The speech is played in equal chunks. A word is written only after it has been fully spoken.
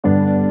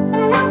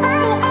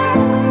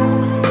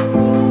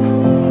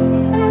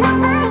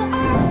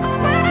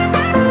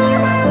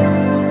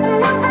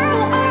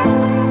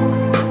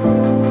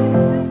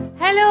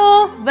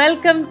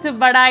welcome to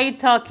Badai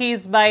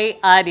Talkies by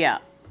Arya.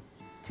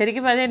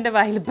 ശരിക്കും പറഞ്ഞാൽ എൻ്റെ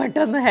വായിൽ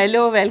പെട്ടെന്ന്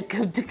hello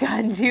welcome to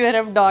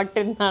Kanchivaram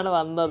 .in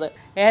വന്നത്.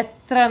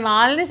 എത്ര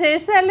നാളിന്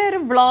ശേഷമല്ലേ ഒരു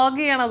വ്ളോഗ്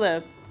ചെയ്യണത്.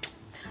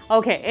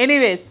 Okay,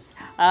 anyways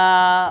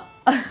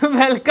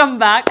welcome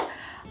back.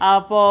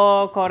 അപ്പോൾ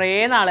കുറേ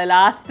നാൾ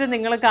ലാസ്റ്റ്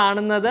നിങ്ങൾ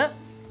കാണുന്നത്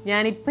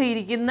ഞാനിപ്പോൾ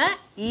ഇരിക്കുന്ന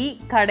ഈ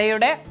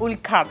കടയുടെ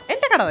ഉദ്ഘാടനം,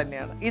 എൻ്റെ കട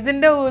തന്നെയാണ്,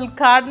 ഇതിൻ്റെ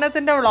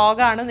ഉദ്ഘാടനത്തിൻ്റെ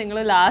വ്ളോഗാണ് നിങ്ങൾ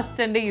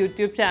ലാസ്റ്റ് എൻ്റെ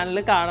യൂട്യൂബ്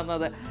ചാനലിൽ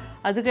കാണുന്നത്.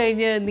 അത്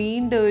കഴിഞ്ഞ്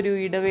നീണ്ട ഒരു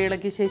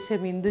ഇടവേളയ്ക്ക്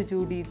ശേഷം ഇന്ദു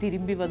ചൂടി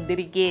തിരുമ്പി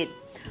വന്നിരിക്കേ.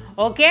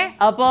 ഓക്കെ,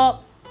 അപ്പോൾ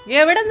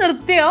എവിടെ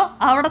നിർത്തിയോ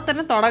അവിടെ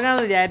തന്നെ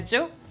തുടങ്ങാമെന്ന്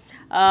വിചാരിച്ചു.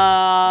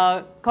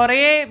 കുറേ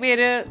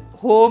പേര്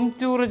ഹോം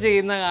ടൂർ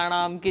ചെയ്യുന്ന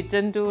കാണാം,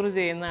 കിച്ചൺ ടൂർ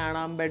ചെയ്യുന്ന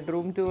കാണാം,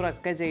 ബെഡ്റൂം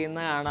ടൂറൊക്കെ ചെയ്യുന്ന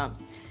കാണാം.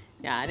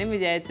 ഞാനും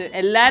വിചാരിച്ചു,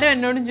 എല്ലാവരും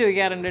എന്നോടും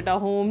ചോദിക്കാറുണ്ട് കേട്ടോ,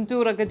 ഹോം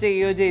ടൂറൊക്കെ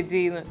ചെയ്യുമോ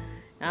ചേച്ചിന്ന്.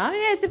 ഞാൻ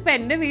വിചാരിച്ചു ഇപ്പം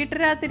എൻ്റെ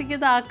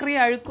വീട്ടിനകത്തിരിക്കുന്ന ആക്രി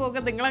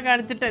അഴുക്കുമൊക്കെ നിങ്ങളെ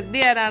കാണിച്ചിട്ട് എന്ത്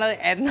ചെയ്യാനാണ്,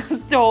 എന്നാൽ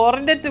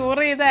സ്റ്റോറിൻ്റെ ടൂർ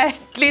ചെയ്താൽ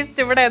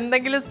അറ്റ്ലീസ്റ്റ് ഇവിടെ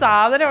എന്തെങ്കിലും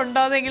സാധനം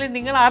ഉണ്ടോയെന്നെങ്കിലും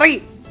നിങ്ങൾ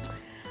അറിയും.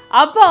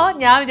 അപ്പോൾ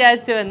ഞാൻ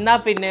വിചാരിച്ചു എന്നാൽ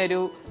പിന്നെ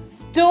ഒരു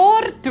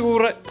സ്റ്റോർ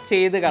ടൂർ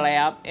ചെയ്ത്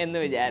കളയാം എന്ന്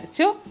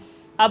വിചാരിച്ചു.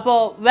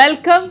 അപ്പോൾ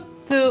വെൽക്കം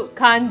ടു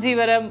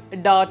കാഞ്ചീവരം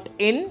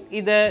 .in.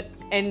 ഇത്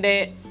എൻ്റെ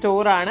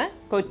സ്റ്റോറാണ്,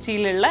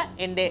 കൊച്ചിയിലുള്ള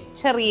എൻ്റെ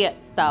ചെറിയ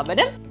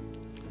സ്ഥാപനം.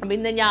 അപ്പം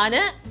ഇന്ന് ഞാൻ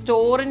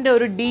സ്റ്റോറിൻ്റെ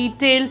ഒരു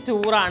ഡീറ്റെയിൽ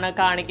ടൂറാണ്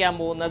കാണിക്കാൻ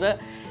പോകുന്നത്.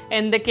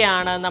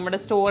 എന്തൊക്കെയാണ് നമ്മുടെ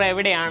സ്റ്റോർ,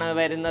 എവിടെയാണ്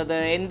വരുന്നത്,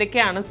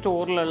 എന്തൊക്കെയാണ്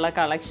സ്റ്റോറിലുള്ള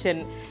കളക്ഷൻ,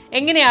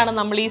 എങ്ങനെയാണ്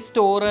നമ്മൾ ഈ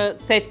സ്റ്റോറ്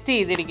സെറ്റ്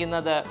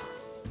ചെയ്തിരിക്കുന്നത്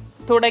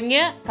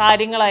തുടങ്ങിയ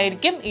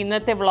കാര്യങ്ങളായിരിക്കും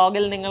ഇന്നത്തെ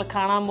വ്ളോഗിൽ നിങ്ങൾ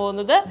കാണാൻ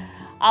പോകുന്നത്.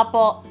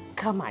 അപ്പോൾ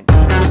കമാൻ.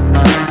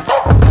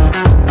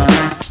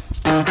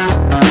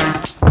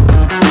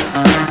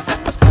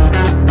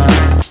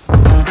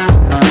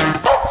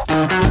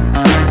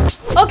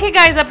 ഓക്കെ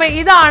ഗൈസ്, അപ്പോൾ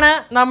ഇതാണ്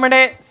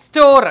നമ്മുടെ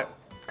സ്റ്റോർ.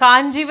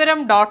 കാഞ്ചീവരം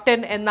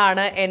 .in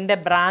എന്നാണ് എൻ്റെ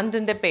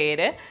ബ്രാൻഡിൻ്റെ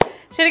പേര്.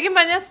 ശരിക്കും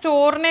പറഞ്ഞാൽ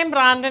സ്റ്റോറിനെയും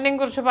ബ്രാൻഡിനെയും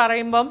കുറിച്ച്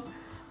പറയുമ്പം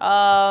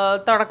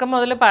തുടക്കം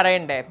മുതൽ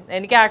പറയണ്ടേ.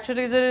 എനിക്ക്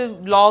ആക്ച്വലി ഇത്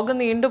വ്ളോഗ്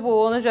നീണ്ടു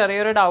പോകുമെന്ന്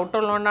ചെറിയൊരു ഡൗട്ട്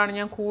ഉള്ളതുകൊണ്ടാണ്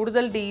ഞാൻ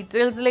കൂടുതൽ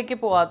ഡീറ്റെയിൽസിലേക്ക്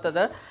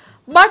പോകാത്തത്.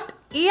 ബട്ട്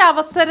ഈ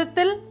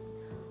അവസരത്തിൽ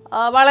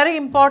വളരെ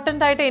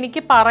ഇമ്പോർട്ടൻ്റ് ആയിട്ട്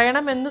എനിക്ക്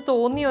പറയണമെന്ന്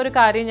തോന്നിയ ഒരു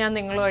കാര്യം ഞാൻ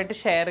നിങ്ങളുമായിട്ട്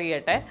ഷെയർ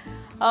ചെയ്യട്ടെ.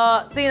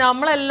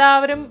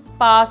 നമ്മളെല്ലാവരും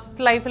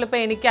പാസ്റ്റ് ലൈഫിൽ, ഇപ്പോൾ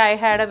എനിക്ക് I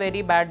had A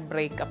very bad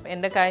breakup.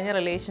 എൻ്റെ കഴിഞ്ഞ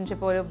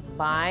റിലേഷൻഷിപ്പ് ഒരു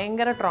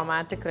ഭയങ്കര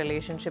ട്രോമാറ്റിക്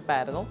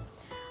റിലേഷൻഷിപ്പായിരുന്നു.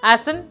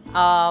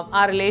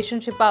 ആ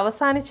റിലേഷൻഷിപ്പ്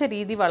അവസാനിച്ച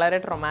രീതി വളരെ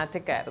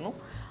ട്രോമാറ്റിക് ആയിരുന്നു.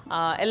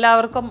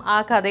 എല്ലാവർക്കും ആ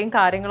കഥയും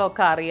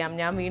കാര്യങ്ങളൊക്കെ അറിയാം,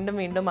 ഞാൻ വീണ്ടും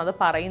വീണ്ടും അത്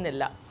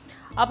പറയുന്നില്ല.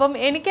 അപ്പം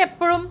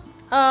എനിക്കെപ്പോഴും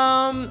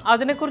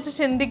അതിനെക്കുറിച്ച്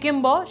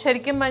ചിന്തിക്കുമ്പോൾ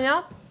ശരിക്കും പറഞ്ഞാൽ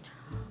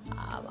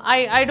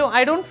I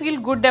don't feel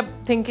good at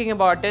thinking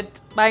about it.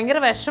 ഭയങ്കര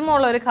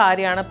വിഷമമുള്ള ഒരു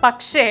കാര്യമാണ്.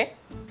 പക്ഷേ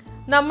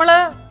നമ്മൾ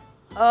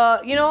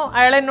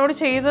അയാൾ എന്നോട്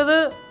ചെയ്തത്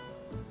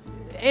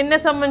എന്നെ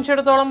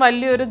സംബന്ധിച്ചിടത്തോളം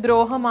വലിയൊരു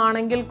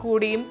ദ്രോഹമാണെങ്കിൽ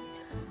കൂടിയും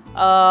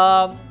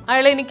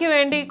അയാൾ എനിക്ക്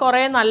വേണ്ടി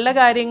കുറേ നല്ല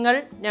കാര്യങ്ങൾ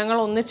ഞങ്ങൾ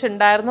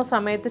ഒന്നിച്ചുണ്ടായിരുന്ന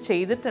സമയത്ത്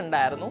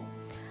ചെയ്തിട്ടുണ്ടായിരുന്നു.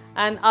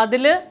 ആൻഡ്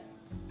അതിൽ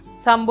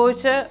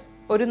സംഭവിച്ച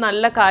ഒരു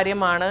നല്ല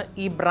കാര്യമാണ്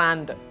ഈ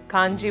ബ്രാൻഡ്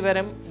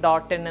കാഞ്ചീവരം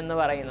 .in എന്ന്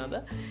പറയുന്നത്.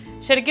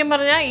 ശരിക്കും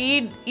പറഞ്ഞാൽ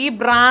ഈ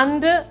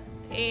ബ്രാൻഡ്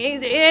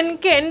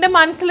എൻ്റെ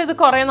മനസ്സിൽ ഇത്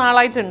കുറേ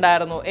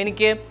നാളായിട്ടുണ്ടായിരുന്നു.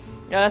 എനിക്ക്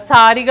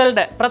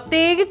സാരികളുടെ,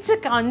 പ്രത്യേകിച്ച്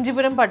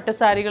കാഞ്ചീപുരം പട്ട്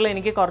സാരികൾ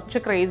എനിക്ക് കുറച്ച്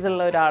ക്രേസ്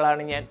ഉള്ള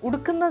ഒരാളാണ് ഞാൻ.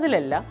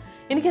 ഉടുക്കുന്നതിലല്ല,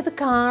 എനിക്കത്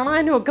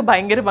കാണാനും ഒക്കെ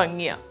ഭയങ്കര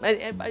ഭംഗിയാണ്,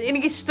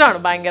 എനിക്കിഷ്ടമാണ്.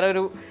 ഭയങ്കര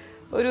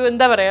ഒരു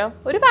എന്താ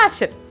പറയുക, ഒരു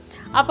പാഷൻ.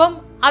 അപ്പം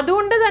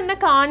അതുകൊണ്ട് തന്നെ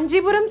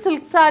കാഞ്ചീപുരം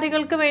സിൽക്ക്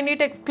സാരികൾക്ക്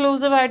വേണ്ടിയിട്ട്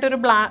എക്സ്ക്ലൂസീവായിട്ടൊരു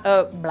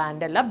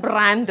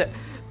ബ്രാൻഡ്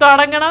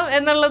തുടങ്ങണം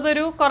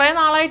എന്നുള്ളതൊരു കുറേ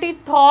നാളായിട്ട് ഈ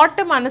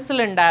തോട്ട്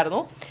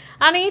മനസ്സിലുണ്ടായിരുന്നു.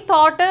 ആൻഡ് ഈ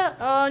തോട്ട്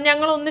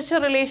ഞങ്ങൾ ഒന്നിച്ച്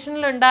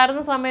റിലേഷനിൽ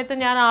ഉണ്ടായിരുന്ന സമയത്ത്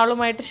ഞാൻ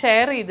ആളുമായിട്ട്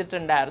ഷെയർ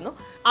ചെയ്തിട്ടുണ്ടായിരുന്നു.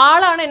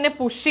 ആളാണ് എന്നെ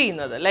പുഷ്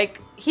ചെയ്യുന്നത്. Like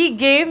he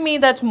gave me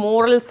that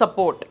moral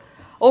support.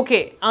 Okay,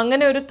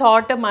 അങ്ങനെ ഒരു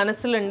thought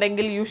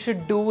മനസ്സിലുണ്ടെങ്കിൽ you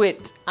should do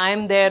it, I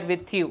M there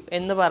with you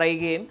എന്ന്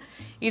പറയുകയും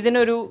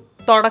ഇതിനൊരു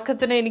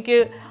തുടക്കത്തിന് എനിക്ക്,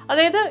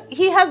 അതായത്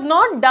he has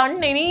not done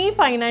any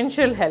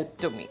financial help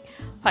to me.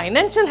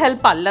 Financial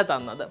help അല്ല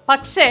തന്നത്,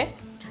 പക്ഷേ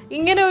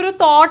ഇങ്ങനെ ഒരു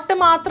തോട്ട്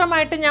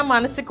മാത്രമായിട്ട് ഞാൻ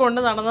മനസ്സിൽ കൊണ്ട്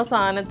നടന്ന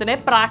സാധനത്തിനെ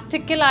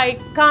പ്രാക്ടിക്കൽ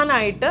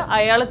ആക്കാനായിട്ട്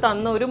അയാൾ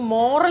തന്ന ഒരു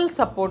മോറൽ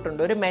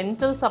സപ്പോർട്ടുണ്ട്, ഒരു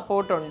മെൻ്റൽ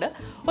സപ്പോർട്ടുണ്ട്,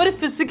 ഒരു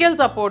ഫിസിക്കൽ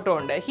സപ്പോർട്ടും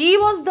ഉണ്ട്. He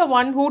was the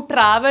one who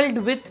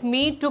travelled with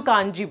me to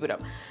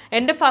Kanchipuram.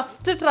 എൻ്റെ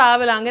ഫസ്റ്റ്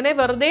ട്രാവൽ അങ്ങനെ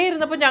വെറുതെ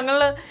ഇരുന്നപ്പോൾ ഞങ്ങൾ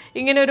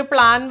ഇങ്ങനെ ഒരു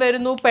പ്ലാൻ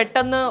വരുന്നു,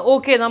 പെട്ടെന്ന്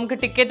ഓക്കെ നമുക്ക്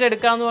ടിക്കറ്റ്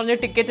എടുക്കാമെന്ന് പറഞ്ഞ്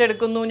ടിക്കറ്റ്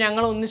എടുക്കുന്നു,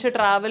 ഞങ്ങൾ ഒന്നിച്ച്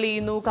ട്രാവൽ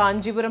ചെയ്യുന്നു,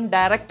 കാഞ്ചീപുരം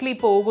ഡയറക്റ്റ്ലി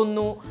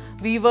പോകുന്നു,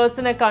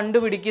 വീവേഴ്സിനെ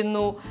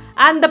കണ്ടുപിടിക്കുന്നു,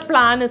 and the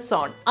plan is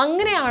on.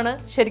 അങ്ങനെയാണ്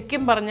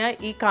ശരിക്കും പറഞ്ഞാൽ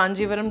ഈ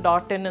കാഞ്ചീവരം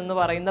 .in എന്ന്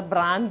പറയുന്ന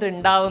ബ്രാൻഡ്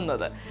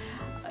ഉണ്ടാവുന്നത്.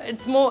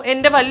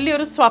 എൻ്റെ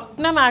വലിയൊരു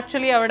സ്വപ്നം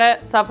ആക്ച്വലി അവിടെ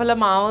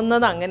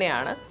സഫലമാവുന്നത്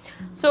അങ്ങനെയാണ്.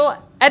 സോ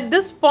അറ്റ്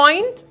ദിസ്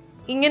പോയിന്റ്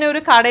ഇങ്ങനെ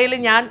ഒരു കടയിൽ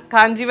ഞാൻ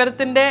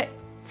കാഞ്ചീവരത്തിൻ്റെ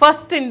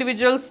ഫസ്റ്റ്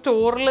ഇൻഡിവിജ്വൽ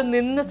സ്റ്റോറിൽ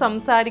നിന്ന്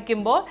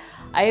സംസാരിക്കുമ്പോൾ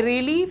I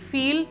really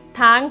feel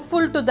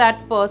thankful to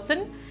that person.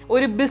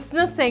 ഒരു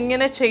ബിസിനസ്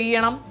എങ്ങനെ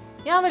ചെയ്യണം,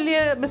 ഞാൻ വലിയ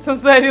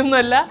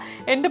ബിസിനസ്സുകാരിയൊന്നുമല്ല,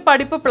 എൻ്റെ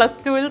പഠിപ്പ്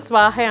 +2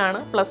 സ്വാഹയാണ്,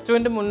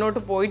 +2 മുന്നോട്ട്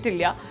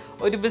പോയിട്ടില്ല.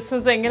 ഒരു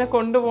ബിസിനസ് എങ്ങനെ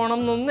കൊണ്ടുപോകണം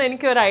എന്നൊന്നും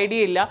എനിക്കൊരു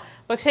ഐഡിയ ഇല്ല.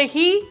 പക്ഷേ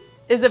he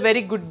is a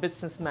very good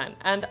businessman.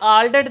 And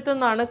ആളുടെ അടുത്ത്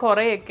നിന്നാണ്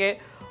കുറേയൊക്കെ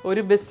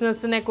ഒരു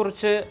ബിസിനസ്സിനെ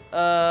കുറിച്ച്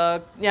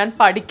ഞാൻ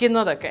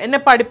പഠിക്കുന്നതൊക്കെ, എന്നെ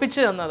പഠിപ്പിച്ചു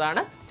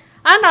തന്നതാണ്.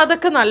 ആൻഡ്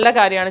അതൊക്കെ നല്ല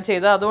കാര്യമാണ്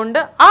ചെയ്തത്. അതുകൊണ്ട്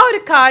ആ ഒരു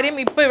കാര്യം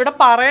ഇപ്പോൾ ഇവിടെ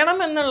പറയണം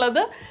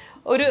എന്നുള്ളത്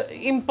ഒരു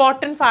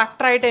ഇമ്പോർട്ടൻറ്റ്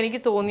ഫാക്ടറായിട്ട് എനിക്ക്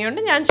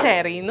തോന്നിയുകൊണ്ട് ഞാൻ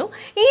ഷെയർ ചെയ്യുന്നു.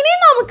 ഇനി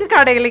നമുക്ക്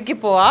കടയിലേക്ക്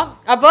പോവാം.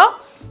 അപ്പോൾ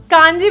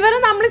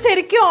കാഞ്ചീവരം നമ്മൾ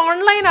ശരിക്കും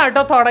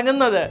ഓൺലൈനാട്ടോ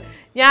തുടങ്ങുന്നത്.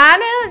 ഞാൻ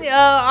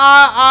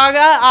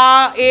ആകെ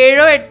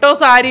 7-8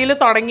 സാരിയിൽ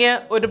തുടങ്ങിയ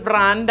ഒരു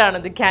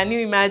ബ്രാൻഡാണിത്. Can you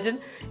imagine?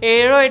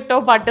 7-8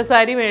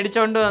 പട്ടുസാരി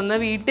മേടിച്ചുകൊണ്ട് വന്ന്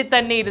വീട്ടിൽ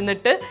തന്നെ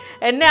ഇരുന്നിട്ട്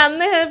എന്നെ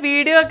അന്ന്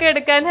വീഡിയോ ഒക്കെ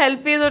എടുക്കാൻ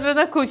ഹെൽപ്പ്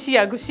ചെയ്തുകൊണ്ടിരുന്ന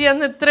ഖുഷി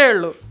അന്ന് ഇത്രയേ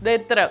ഉള്ളൂ. ഇത്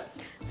ഇത്ര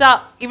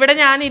ഇവിടെ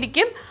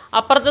ഞാനിരിക്കും,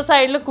 അപ്പുറത്തെ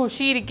സൈഡിൽ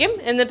ഖുഷി ഇരിക്കും,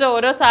 എന്നിട്ട്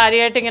ഓരോ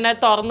സാരിയായിട്ട് ഇങ്ങനെ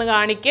തുറന്ന്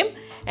കാണിക്കും.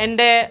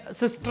 എൻ്റെ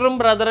സിസ്റ്ററും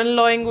ബ്രദർ ഇൻ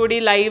ലോയും കൂടി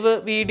ലൈവ്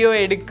വീഡിയോ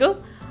എടുക്കും.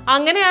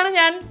 അങ്ങനെയാണ്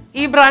ഞാൻ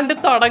ഈ ബ്രാൻഡ്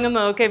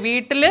തുടങ്ങുന്നത്. ഓക്കെ,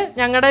 വീട്ടിൽ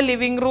ഞങ്ങളുടെ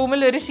ലിവിങ്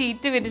റൂമിൽ ഒരു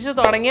ഷീറ്റ് വിരിച്ച്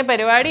തുടങ്ങിയ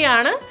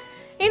പരിപാടിയാണ്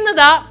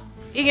ഇന്നിതാ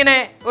ഇങ്ങനെ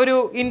ഒരു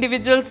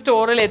ഇൻഡിവിജ്വൽ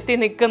സ്റ്റോറിൽ എത്തി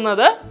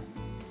നിൽക്കുന്നത്.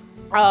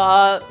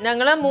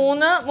 ഞങ്ങൾ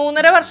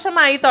 3.5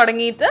 വർഷമായി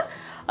തുടങ്ങിയിട്ട്.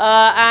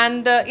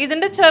 ആൻഡ്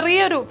ഇതിൻ്റെ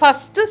ചെറിയൊരു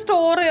ഫസ്റ്റ്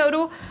സ്റ്റോർ,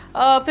 ഒരു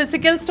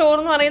ഫിസിക്കൽ സ്റ്റോർ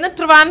എന്ന് പറയുന്നത്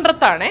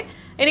ട്രിവാൻഡ്രത്താണ്.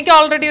 എനിക്ക്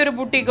ഓൾറെഡി ഒരു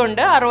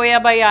ബുട്ടീക്കുണ്ട്, അറോയ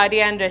ബൈ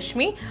ആര്യ ആൻഡ്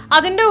രശ്മി.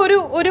 അതിൻ്റെ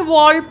ഒരു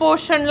വാൾ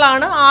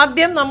പോർഷനിലാണ്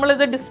ആദ്യം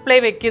നമ്മളിത് ഡിസ്പ്ലേ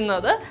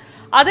വെക്കുന്നത്.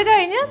 അത്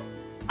കഴിഞ്ഞ്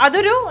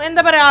അതൊരു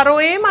എന്താ പറയുക,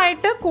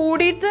 അറോയയുമായിട്ട്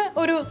കൂടിയിട്ട്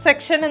ഒരു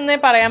സെക്ഷൻ എന്നേ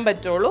പറയാൻ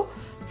പറ്റുള്ളൂ.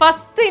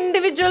 ഫസ്റ്റ്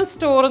ഇൻഡിവിജ്വൽ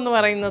സ്റ്റോർ എന്ന്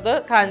പറയുന്നത്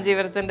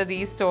കാഞ്ചീവരത്തിൻ്റെ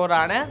ഈ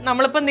സ്റ്റോറാണ്.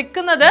 നമ്മളിപ്പോൾ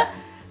നിൽക്കുന്നത്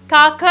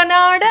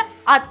കാക്കനാട്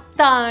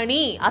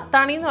അത്താണി.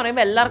 അത്താണി എന്ന്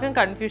പറയുമ്പോൾ എല്ലാവർക്കും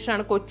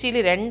കൺഫ്യൂഷനാണ്. കൊച്ചിയിൽ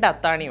 2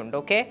 അത്താണി ഉണ്ട്.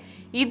 ഓക്കെ,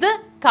 ഇത്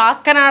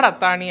കാക്കനാട്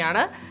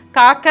അത്താണിയാണ്.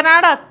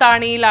 കാക്കനാട്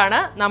അത്താണിയിലാണ്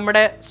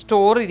നമ്മുടെ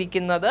സ്റ്റോർ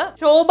ഇരിക്കുന്നത്.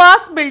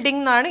 ശോഭാസ്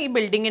ബിൽഡിംഗ് എന്നാണ് ഈ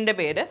ബിൽഡിങ്ങിൻ്റെ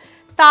പേര്.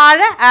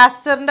 താഴെ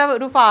ആസ്റ്ററിൻ്റെ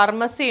ഒരു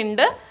ഫാർമസി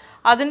ഉണ്ട്.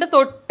 അതിൻ്റെ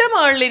തൊട്ട്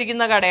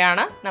മുകളിലിരിക്കുന്ന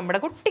കടയാണ് നമ്മുടെ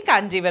കുട്ടി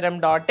കാഞ്ചീവരം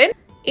 .in.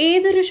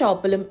 ഏതൊരു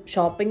ഷോപ്പിലും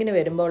ഷോപ്പിങ്ങിന്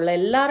വരുമ്പോൾ ഉള്ള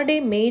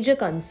എല്ലാവരുടെയും major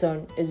concern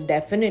is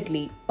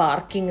definitely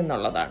parking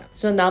എന്നുള്ളതാണ്.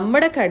 സോ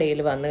നമ്മുടെ കടയിൽ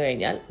വന്നു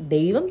കഴിഞ്ഞാൽ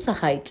ദൈവം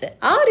സഹായിച്ച്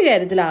ആ ഒരു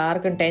കാര്യത്തിൽ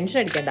ആർക്കും ടെൻഷൻ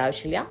അടിക്കേണ്ട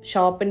ആവശ്യമില്ല.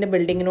 ഷോപ്പിന്റെ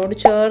ബിൽഡിങ്ങിനോട്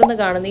ചേർന്ന്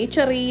കാണുന്ന ഈ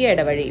ചെറിയ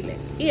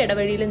ഈ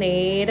ഇടവഴിയിൽ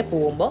നേരെ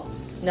പോകുമ്പോൾ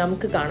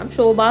നമുക്ക് കാണാം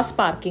ശോഭാസ്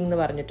പാർക്കിംഗ് എന്ന്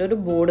പറഞ്ഞിട്ട് ഒരു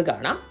ബോർഡ്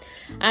കാണാം.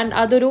 ആൻഡ്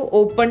അതൊരു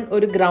ഓപ്പൺ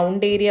ഒരു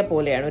ഗ്രൗണ്ട് ഏരിയ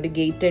പോലെയാണ്, ഒരു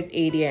ഗേറ്റഡ്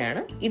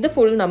ഏരിയയാണ്. ഇത്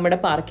ഫുൾ നമ്മുടെ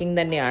പാർക്കിംഗ്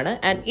തന്നെയാണ്.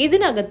 ആൻഡ്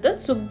ഇതിനകത്ത്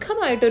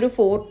സുഖമായിട്ടൊരു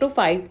 4 to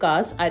 5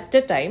 cars at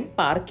A time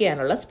park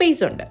ചെയ്യാനുള്ള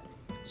സ്പേസ് ഉണ്ട്.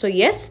 സോ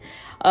യെസ്,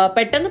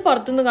 പെട്ടെന്ന്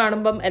പുറത്തുനിന്ന്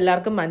കാണുമ്പം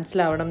എല്ലാവർക്കും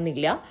മനസ്സിലാവണം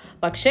എന്നില്ല,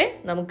 പക്ഷേ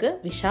നമുക്ക്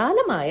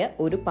വിശാലമായ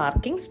ഒരു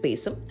പാർക്കിംഗ്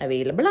സ്പേസും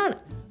അവൈലബിൾ ആണ്.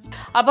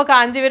 അപ്പോൾ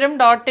കാഞ്ചീവരം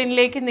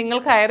 .inലേക്ക് നിങ്ങൾ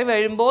കയറി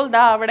വരുമ്പോൾ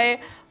അവിടെ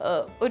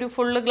ഒരു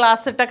ഫുള്ള്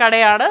ഗ്ലാസ് ഇട്ട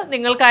കടയാണ്.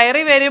 നിങ്ങൾ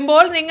കയറി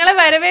വരുമ്പോൾ നിങ്ങളെ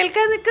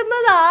വരവേൽക്കാൻ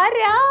നിൽക്കുന്നത്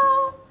ആരാ?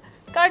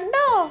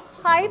 കണ്ടോ?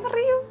 ഹായ്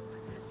പറയൂ.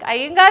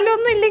 കൈയും കാലും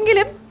ഒന്നും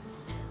ഇല്ലെങ്കിലും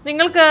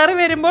നിങ്ങൾ കയറി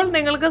വരുമ്പോൾ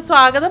നിങ്ങൾക്ക്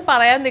സ്വാഗതം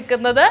പറയാൻ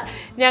നിൽക്കുന്നത്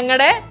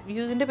ഞങ്ങളുടെ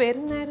ഇതിൻ്റെ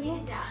പേരെന്നായിരുന്നു?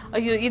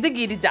 ഇത്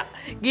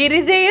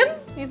ഗിരിജയും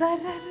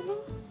ഇതാരായിരുന്നു?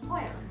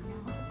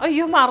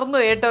 മറന്നു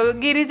കേട്ടോ.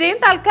 ഗിരിജയും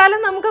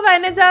തൽക്കാലം നമുക്ക്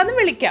വനജാന്ന്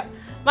വിളിക്കാം.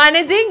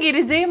 വനജയും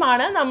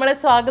ഗിരിജയുമാണ് നമ്മളെ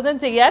സ്വാഗതം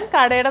ചെയ്യാൻ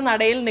കടയുടെ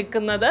നടയിൽ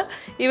നിൽക്കുന്നത്.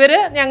 ഇവർ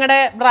ഞങ്ങളുടെ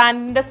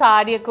ബ്രാൻഡിൻ്റെ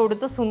സാരിയൊക്കെ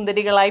ഉടുത്ത്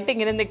സുന്ദരികളായിട്ട്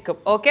ഇങ്ങനെ നിൽക്കും.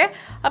 ഓക്കെ,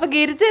 അപ്പോൾ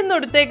ഗിരിജ എന്ന്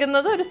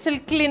എടുത്തേക്കുന്നത് ഒരു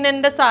സിൽക്ക്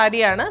ലിനൻ്റെ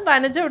സാരിയാണ്,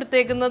 വനജ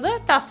എടുത്തേക്കുന്നത്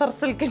ടസർ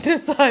സിൽക്കിൻ്റെ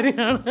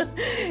സാരിയാണ്.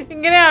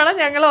 ഇങ്ങനെയാണ്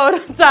ഞങ്ങൾ ഓരോ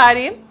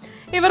സാരിയും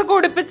ഇവർക്ക്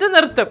ഉടുപ്പിച്ച്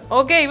നിർത്തും.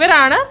 ഓക്കെ,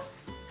 ഇവരാണ്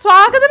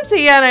സ്വാഗതം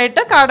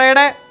ചെയ്യാനായിട്ട്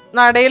കടയുടെ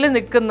നടയിൽ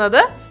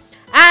നിൽക്കുന്നത്.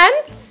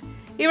 ആൻഡ്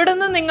ഇവിടെ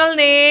നിന്ന് നിങ്ങൾ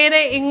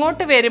നേരെ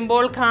ഇങ്ങോട്ട്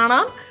വരുമ്പോൾ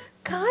കാണാം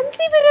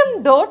കാഞ്ചീവരം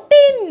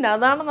 .in.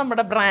 അതാണ്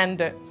നമ്മുടെ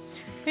ബ്രാൻഡ്.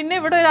 പിന്നെ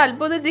ഇവിടെ ഒരു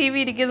അത്ഭുത ജീവി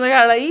ഇരിക്കുന്നത്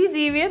കാണാം. ഈ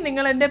ജീവിയെ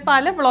നിങ്ങൾ എൻ്റെ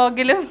പല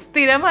വ്ളോഗിലും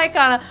സ്ഥിരമായി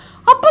കാണാം.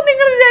 അപ്പം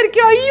നിങ്ങൾ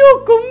വിചാരിക്കും, അയ്യോ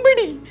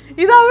കുമ്പിടി,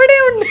 ഇത് അവിടെ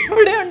ഉണ്ട്,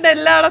 ഇവിടെ ഉണ്ട്,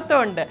 എല്ലായിടത്തും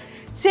ഉണ്ട്.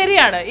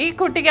 ശരിയാണ്, ഈ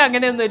കുട്ടിക്ക്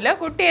അങ്ങനെയൊന്നുമില്ല.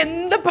 കുട്ടി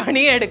എന്ത്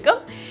പണിയെടുക്കും.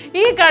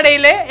 ഈ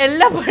കടയിലെ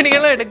എല്ലാ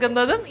പണികളും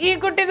എടുക്കുന്നതും ഈ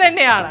കുട്ടി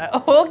തന്നെയാണ്.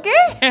 ഓക്കെ,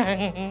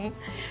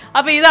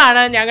 അപ്പോൾ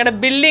ഇതാണ് ഞങ്ങളുടെ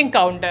ബില്ലിംഗ്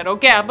കൗണ്ടർ.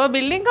 ഓക്കെ, അപ്പോൾ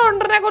ബില്ലിംഗ്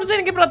കൗണ്ടറിനെ കുറിച്ച്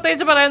എനിക്ക്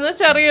പ്രത്യേകിച്ച് പറയുന്നത്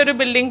ചെറിയൊരു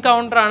ബില്ലിംഗ്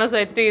കൗണ്ടറാണ്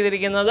സെറ്റ്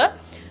ചെയ്തിരിക്കുന്നത്.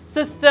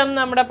 സിസ്റ്റം,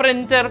 നമ്മുടെ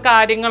പ്രിൻറ്റർ,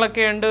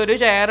 കാര്യങ്ങളൊക്കെ ഉണ്ട്, ഒരു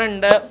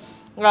ചെയറുണ്ട്.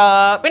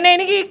 പിന്നെ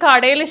എനിക്ക് ഈ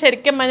കടയിൽ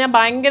ശരിക്കും പറഞ്ഞാൽ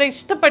ഭയങ്കര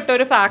ഇഷ്ടപ്പെട്ട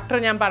ഒരു ഫാക്ടർ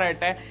ഞാൻ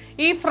പറയട്ടെ.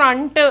 ഈ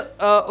ഫ്രണ്ട്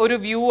ഒരു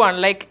വ്യൂ ആണ്,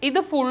 ലൈക്ക് ഇത്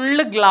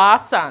ഫുള്ള്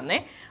ഗ്ലാസ് ആണ്.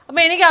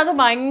 അപ്പോൾ എനിക്കത്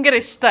ഭയങ്കര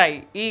ഇഷ്ടമായി.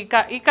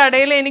 ഈ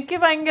കടയിൽ എനിക്ക്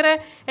ഭയങ്കര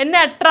എന്നെ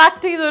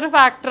അട്രാക്റ്റ് ചെയ്തൊരു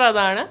ഫാക്ടർ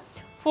അതാണ്.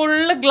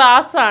 ഫുള്ള്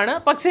ഗ്ലാസ് ആണ്.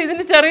 പക്ഷെ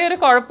ഇതിന് ചെറിയൊരു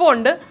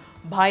കുഴപ്പമുണ്ട്,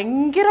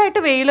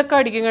 ഭയങ്കരമായിട്ട് വെയിലൊക്കെ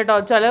അടിക്കും കേട്ടോ.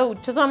 ചില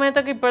ഉച്ച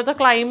സമയത്തൊക്കെ ഇപ്പോഴത്തെ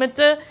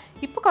ക്ലൈമറ്റ്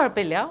ഇപ്പോൾ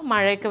കുഴപ്പമില്ല,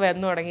 മഴയൊക്കെ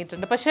വന്നു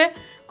തുടങ്ങിയിട്ടുണ്ട്. പക്ഷേ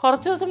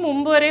കുറച്ച് ദിവസം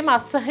മുമ്പ് വരെയും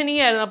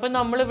അസഹനീയമായിരുന്നു. അപ്പം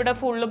നമ്മളിവിടെ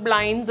ഫുള്ള്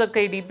ബ്ലൈൻഡ്സ്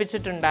ഒക്കെ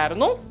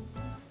ഇടിപ്പിച്ചിട്ടുണ്ടായിരുന്നു.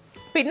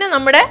 പിന്നെ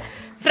നമ്മുടെ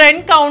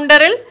ഫ്രണ്ട്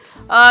കൗണ്ടറിൽ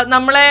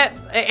നമ്മളെ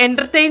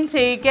എൻ്റർടൈൻ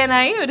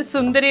ചെയ്യിക്കാനായി ഒരു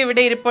സുന്ദരി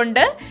ഇവിടെ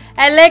ഇരിപ്പുണ്ട്.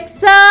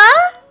 അലക്സ,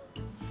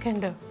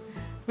 കണ്ടോ,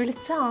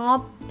 വിളിച്ച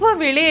അപ്പം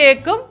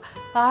വിളിയേക്കും.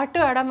 പാട്ട്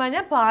പാടാൻ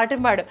പറഞ്ഞാൽ പാട്ടും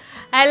പാടും.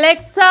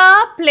 Alexa,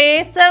 play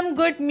some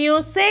good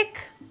music.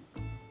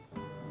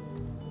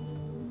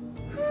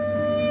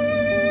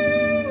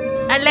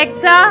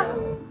 Alexa,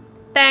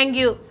 thank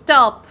you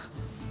stop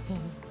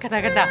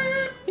കേട്ടാ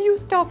യു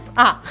സ്റ്റോപ്പ്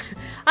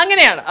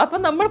അങ്ങനെയാണ്. അപ്പം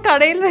നമ്മൾ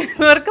കടയിൽ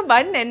വരുന്നവർക്ക്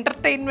വൻ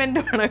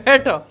എൻ്റർടൈൻമെൻറ്റുമാണ്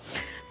കേട്ടോ.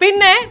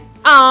 പിന്നെ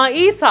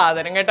ഈ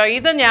സാധനം കേട്ടോ,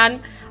 ഇത് ഞാൻ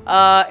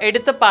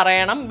എടുത്ത്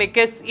പറയണം,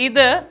 ബിക്കോസ്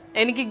ഇത്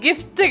എനിക്ക്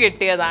ഗിഫ്റ്റ്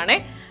കിട്ടിയതാണ്.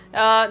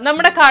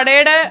 നമ്മുടെ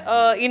കടയുടെ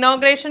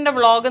ഇനോഗ്രേഷൻ്റെ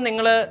വ്ളോഗ്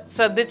നിങ്ങൾ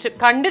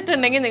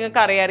കണ്ടിട്ടുണ്ടെങ്കിൽ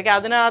നിങ്ങൾക്ക് അറിയാമായിരിക്കും.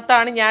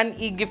 അതിനകത്താണ് ഞാൻ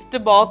ഈ ഗിഫ്റ്റ്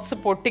ബോക്സ്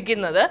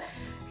പൊട്ടിക്കുന്നത്.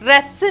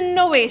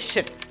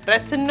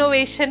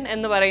 റെസിന്നോവേഷൻ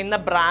എന്ന് പറയുന്ന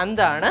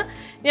ബ്രാൻഡാണ്.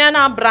 ഞാൻ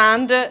ആ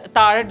ബ്രാൻഡ്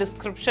താഴെ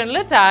ഡിസ്ക്രിപ്ഷനിൽ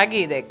ടാഗ്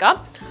ചെയ്തേക്കാം.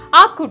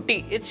 ആ കുട്ടി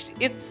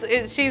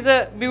ഷീസ് എ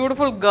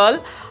ബ്യൂട്ടിഫുൾ ഗേൾ.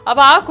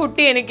 അപ്പോൾ ആ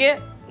കുട്ടി എനിക്ക്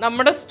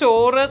നമ്മുടെ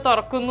സ്റ്റോറ്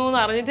തുറക്കുന്നു എന്ന്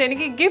അറിഞ്ഞിട്ട്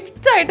എനിക്ക്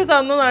ഗിഫ്റ്റായിട്ട്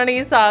തന്നതാണ്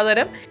ഈ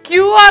സാധനം.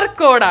 QR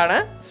കോഡാണ്.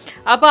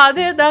 അപ്പോൾ അത്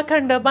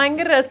ഇതാക്കണ്ട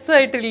ഭയങ്കര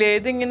രസമായിട്ടില്ലേ?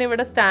 ഇതിങ്ങനെ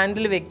ഇവിടെ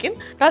സ്റ്റാൻഡിൽ വെക്കും.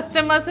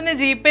 കസ്റ്റമേഴ്സിന്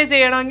GPay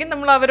ചെയ്യണമെങ്കിൽ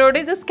നമ്മൾ അവരോട്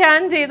ഇത്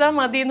സ്കാൻ ചെയ്താൽ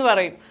മതി എന്ന്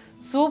പറയും.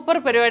 സൂപ്പർ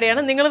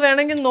പരിപാടിയാണ്. നിങ്ങൾ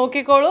വേണമെങ്കിൽ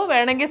നോക്കിക്കോളൂ,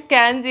 വേണമെങ്കിൽ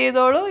സ്കാൻ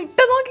ചെയ്തോളൂ,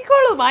 ഇട്ട്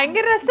നോക്കിക്കോളൂ.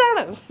 ഭയങ്കര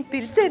രസമാണ്.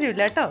 തിരിച്ചു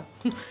തരില്ല കേട്ടോ.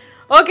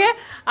 ഓക്കെ,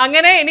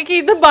 അങ്ങനെ എനിക്ക്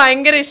ഇത്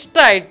ഭയങ്കര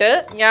ഇഷ്ടമായിട്ട്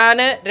ഞാൻ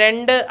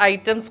 2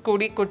 ഐറ്റംസ്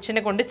കൂടി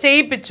കൊച്ചിനെ കൊണ്ട്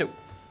ചെയ്യിപ്പിച്ചു.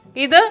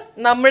 ഇത്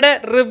നമ്മുടെ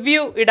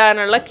റിവ്യൂ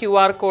ഇടാനുള്ള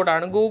QR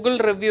കോഡാണ്, ഗൂഗിൾ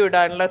റിവ്യൂ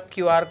ഇടാനുള്ള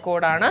QR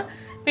കോഡാണ്.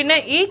 പിന്നെ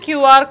ഈ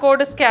QR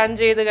കോഡ് സ്കാൻ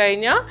ചെയ്ത്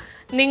കഴിഞ്ഞാൽ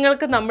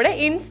നിങ്ങൾക്ക് നമ്മുടെ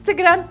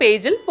ഇൻസ്റ്റഗ്രാം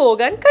പേജിൽ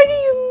പോകാൻ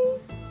കഴിയും.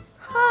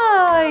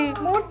 ഹായ്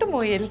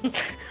മോട്ടുമോയൽ.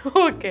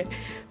 ഓക്കെ,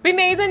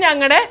 പിന്നെ ഇത്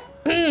ഞങ്ങളുടെ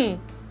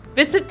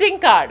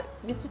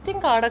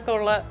വിസിറ്റിംഗ് കാർഡൊക്കെ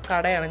ഉള്ള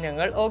കടയാണ്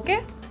ഞങ്ങൾ. ഓക്കെ,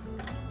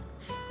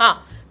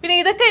 പിന്നെ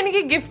ഇതൊക്കെ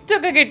എനിക്ക് ഗിഫ്റ്റ്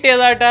ഒക്കെ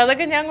കിട്ടിയതാട്ടോ.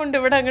 അതൊക്കെ ഞാൻ കൊണ്ട്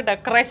ഇവിടെ അങ്ങ്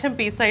ഡെക്കറേഷൻ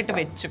പീസായിട്ട്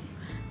വെച്ചു.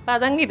 അപ്പം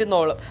അതങ്ങ്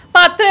ഇരുന്നോളും.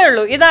 അപ്പം അത്രേ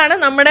ഉള്ളൂ. ഇതാണ്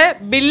നമ്മുടെ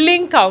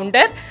ബില്ലിംഗ്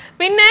കൗണ്ടർ.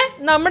 പിന്നെ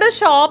നമ്മുടെ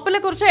ഷോപ്പിനെ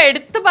കുറിച്ച്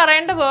എടുത്തു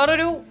പറയേണ്ട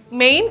വേറൊരു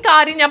മെയിൻ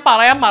കാര്യം ഞാൻ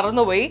പറയാൻ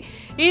മറന്നുപോയി.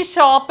 ഈ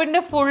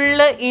ഷോപ്പിൻ്റെ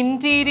ഫുള്ള്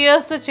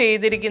ഇൻറ്റീരിയേഴ്സ്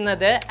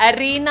ചെയ്തിരിക്കുന്നത്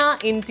അരീന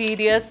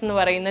ഇൻറ്റീരിയേഴ്സ് എന്ന്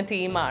പറയുന്ന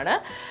ടീമാണ്.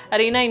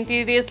 അരീന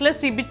ഇൻറ്റീരിയേഴ്സിൽ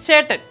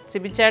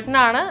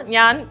സിബിച്ചേട്ടനാണ്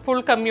ഞാൻ ഫുൾ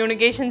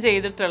കമ്മ്യൂണിക്കേഷൻ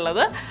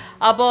ചെയ്തിട്ടുള്ളത്.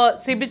 അപ്പോൾ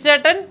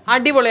സിബിച്ചേട്ടൻ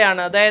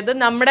അടിപൊളിയാണ്. അതായത്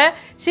നമ്മുടെ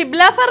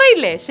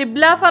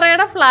ഷിബ്ല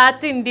ഫറയുടെ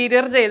ഫ്ലാറ്റ്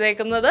ഇൻറ്റീരിയർ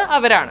ചെയ്തേക്കുന്നത്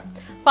അവരാണ്.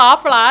 അപ്പോൾ ആ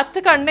ഫ്ലാറ്റ്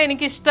കണ്ട്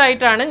എനിക്ക്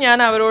ഇഷ്ടമായിട്ടാണ് ഞാൻ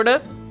അവരോട്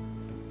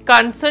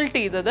കൺസൾട്ട്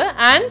ചെയ്തത്.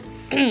 ആൻഡ്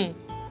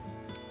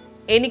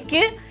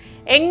എനിക്ക്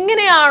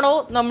എങ്ങനെയാണോ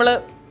നമ്മൾ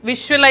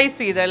വിഷ്വലൈസ്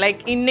ചെയ്തത്,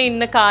 ലൈക്ക്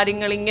ഇന്ന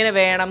കാര്യങ്ങൾ ഇങ്ങനെ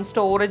വേണം,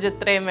 സ്റ്റോറേജ്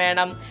ഇത്രയും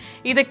വേണം,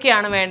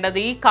 ഇതൊക്കെയാണ് വേണ്ടത്,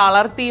 ഈ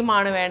കളർ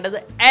തീമാണ് വേണ്ടത്,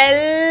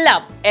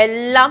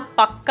 എല്ലാം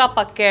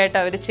പക്കയായിട്ട്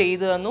അവർ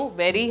ചെയ്തു തന്നു.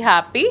 Very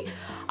happy.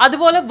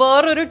 അതുപോലെ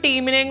വേറൊരു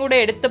ടീമിനെയും കൂടെ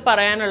എടുത്ത്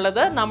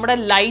പറയാനുള്ളത് നമ്മുടെ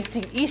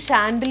ലൈറ്റിംഗ്. ഈ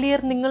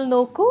ഷാൻഡിലിയർ നിങ്ങൾ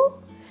നോക്കൂ,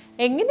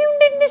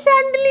 എങ്ങനെയുണ്ട് എൻ്റെ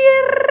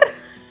ഷാൻഡിലിയർ.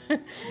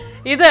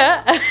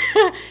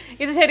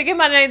 ഇത് ശരിക്കും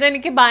പറഞ്ഞാൽ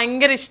ഇതെനിക്ക്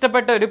ഭയങ്കര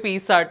ഇഷ്ടപ്പെട്ട ഒരു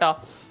പീസാട്ടോ.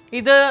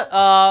 ഇത്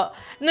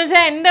എന്ന്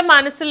വെച്ചാൽ എൻ്റെ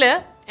മനസ്സിൽ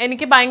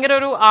എനിക്ക് ഭയങ്കര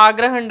ഒരു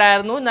ആഗ്രഹം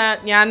ഉണ്ടായിരുന്നു.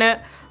 ഞാൻ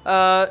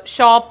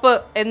ഷോപ്പ്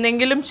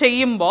എന്തെങ്കിലും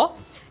ചെയ്യുമ്പോൾ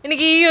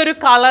എനിക്ക് ഈ ഒരു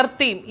കളർ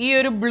തീം, ഈ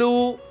ഒരു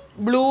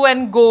ബ്ലൂ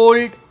ആൻഡ്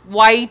ഗോൾഡ്,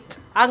 വൈറ്റ്,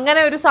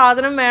 അങ്ങനെ ഒരു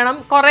സാധനം വേണം.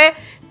 കുറേ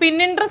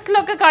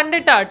പിന്നിൻട്രസ്റ്റിലൊക്കെ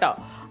കണ്ടിട്ടാട്ടോ.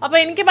 അപ്പോൾ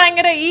എനിക്ക്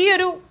ഭയങ്കര ഈ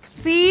ഒരു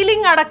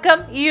സീലിംഗ് അടക്കം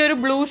ഈ ഒരു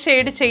ബ്ലൂ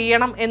ഷെയ്ഡ്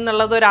ചെയ്യണം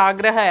എന്നുള്ളതൊരു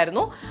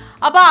ആഗ്രഹമായിരുന്നു.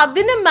 അപ്പോൾ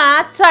അതിന്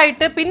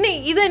മാച്ചായിട്ട് പിന്നെ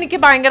ഇതെനിക്ക്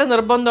ഭയങ്കര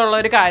നിർബന്ധമുള്ള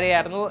ഒരു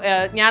കാര്യമായിരുന്നു.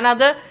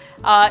 ഞാനത്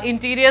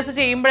ഇൻറ്റീരിയേഴ്സ്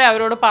ചെയ്യുമ്പോഴേ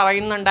അവരോട്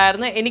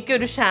പറയുന്നുണ്ടായിരുന്നു,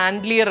 എനിക്കൊരു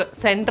ഷാൻഡ്ലിയർ,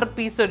 സെൻറ്റർ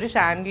പീസ് ഒരു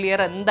ഷാൻഡ്ലിയർ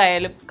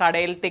എന്തായാലും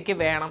കടയിലത്തേക്ക്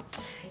വേണം.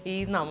 ഈ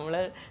നമ്മൾ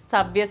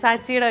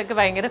സബ്യസാച്ചിയുടെ ഒക്കെ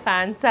ഭയങ്കര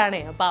ഫാൻസാണ്.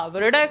 അപ്പോൾ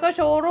അവരുടെയൊക്കെ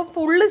ഷോറൂം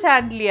ഫുള്ള്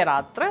ഷാൻഡ്ലിയർ,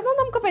 അത്രയൊന്നും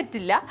നമുക്ക്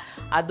പറ്റില്ല.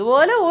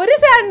 അതുപോലെ ഒരു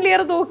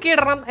ഷാൻഡ്ലിയർ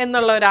തൂക്കിയിടണം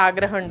എന്നുള്ള ഒരു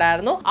ആഗ്രഹം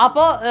ഉണ്ടായിരുന്നു.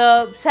 അപ്പോൾ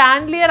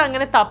ഷാൻഡ്ലിയർ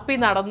അങ്ങനെ തപ്പി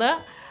നടന്ന്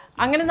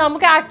അങ്ങനെ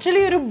നമുക്ക്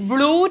ആക്ച്വലി ഒരു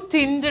ബ്ലൂ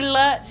ടിൻ്റുള്ള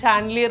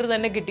ഷാൻഡ്ലിയർ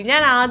തന്നെ കിട്ടി.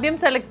 ഞാൻ ആദ്യം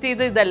സെലക്ട്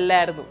ചെയ്ത്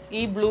ഇതല്ലായിരുന്നു,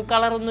 ഈ ബ്ലൂ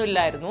കളറൊന്നും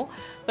ഇല്ലായിരുന്നു.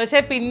 പക്ഷേ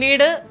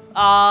പിന്നീട്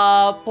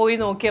പോയി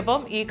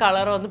നോക്കിയപ്പം ഈ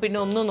കളർ വന്നു. പിന്നെ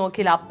ഒന്നും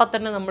നോക്കിയില്ല, അപ്പം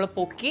തന്നെ നമ്മൾ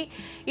പൊക്കി.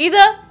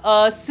 ഇത്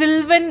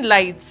സിൽവൻ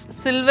ലൈറ്റ്സ്,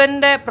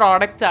 സിൽവൻ്റെ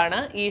പ്രോഡക്റ്റാണ്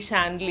ഈ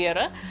ഷാൻഡ്ലിയർ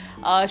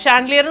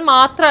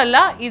മാത്രമല്ല,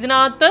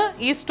 ഇതിനകത്ത്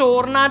ഈ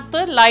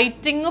സ്റ്റോറിനകത്ത്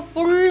ലൈറ്റിങ്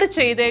ഫുള്ള്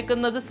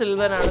ചെയ്തേക്കുന്നത്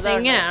സിൽവനാണ്.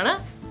 ഇങ്ങനെയാണ്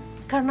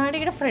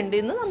കണ്ണാടിയുടെ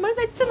ഫ്രണ്ടിൽ നിന്ന് നമ്മൾ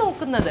വെച്ച്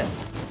നോക്കുന്നത്.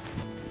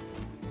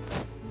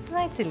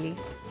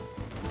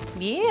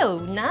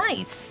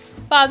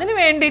 അപ്പം അതിന്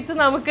വേണ്ടിയിട്ട്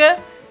നമുക്ക്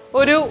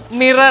ഒരു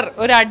മിറർ,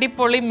 ഒരു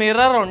അടിപൊളി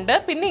മിറർ ഉണ്ട്.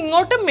 പിന്നെ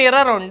ഇങ്ങോട്ടും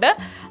മിറർ ഉണ്ട്.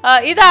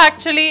 ഇത്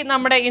ആക്ച്വലി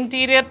നമ്മുടെ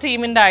ഇൻറ്റീരിയർ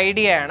ടീമിൻ്റെ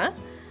ഐഡിയ ആണ്.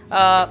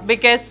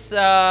 ബിക്കോസ്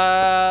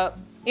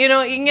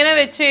ഇങ്ങനെ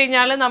വെച്ച്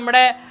കഴിഞ്ഞാൽ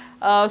നമ്മുടെ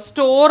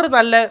സ്റ്റോർ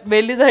നല്ല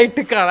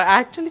വലുതായിട്ട് കാണാം.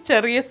 ആക്ച്വലി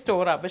ചെറിയ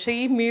സ്റ്റോറാണ്, പക്ഷേ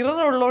ഈ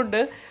മിറർ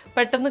ഉള്ളതുകൊണ്ട്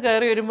പെട്ടെന്ന്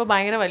കയറി വരുമ്പോൾ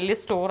ഭയങ്കര വലിയ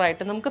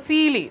സ്റ്റോറായിട്ട് നമുക്ക്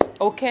ഫീൽ ചെയ്യും.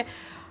 ഓക്കെ,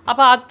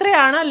 അപ്പോൾ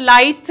അത്രയാണ്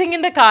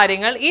ലൈറ്റിങ്ങിൻ്റെ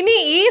കാര്യങ്ങൾ. ഇനി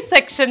ഈ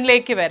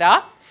സെക്ഷനിലേക്ക് വരാം.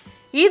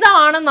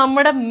 ഇതാണ്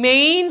നമ്മുടെ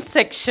മെയിൻ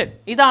സെക്ഷൻ.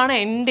 ഇതാണ്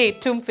എൻ്റെ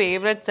ഏറ്റവും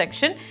ഫേവറേറ്റ്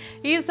സെക്ഷൻ.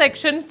 ഈ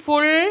section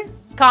full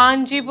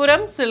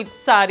Kanchipuram silk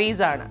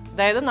saris ആണ്.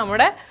 അതായത്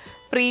നമ്മുടെ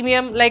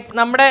പ്രീമിയം, ലൈക്ക്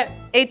നമ്മുടെ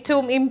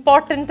ഏറ്റവും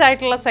ഇമ്പോർട്ടൻ്റ്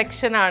ആയിട്ടുള്ള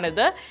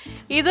സെക്ഷനാണിത്.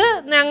 ഇത്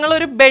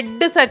ഞങ്ങളൊരു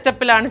ബെഡ്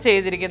സെറ്റപ്പിലാണ്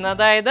ചെയ്തിരിക്കുന്നത്.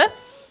 അതായത്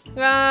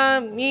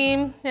ഈ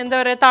എന്താ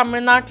പറയുക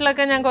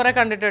തമിഴ്നാട്ടിലൊക്കെ ഞാൻ കുറേ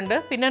കണ്ടിട്ടുണ്ട്,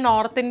 പിന്നെ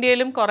നോർത്ത്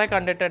ഇന്ത്യയിലും കുറേ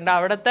കണ്ടിട്ടുണ്ട്.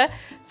 അവിടുത്തെ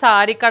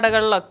സാരി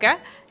കടകളിലൊക്കെ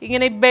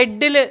ഇങ്ങനെ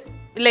ബെഡിൽ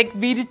ലൈക്ക്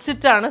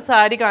വിരിച്ചിട്ടാണ്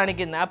സാരി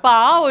കാണിക്കുന്നത്. അപ്പോൾ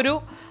ആ ഒരു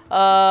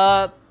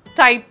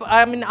ടൈപ്പ്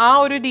ആ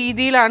ഒരു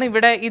രീതിയിലാണ്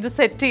ഇവിടെ ഇത്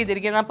സെറ്റ്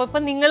ചെയ്തിരിക്കുന്നത്. അപ്പോൾ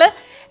ഇപ്പം നിങ്ങൾ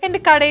എൻ്റെ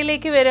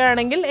കടയിലേക്ക്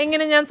വരികയാണെങ്കിൽ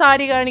എങ്ങനെ ഞാൻ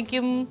സാരി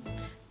കാണിക്കും?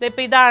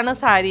 ഇതിപ്പോൾ ഇതാണ്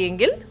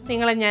സാരിയെങ്കിൽ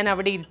നിങ്ങളെ ഞാൻ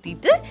അവിടെ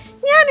ഇരുത്തിയിട്ട്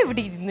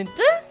ഞാനിവിടെ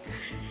ഇരുന്നിട്ട്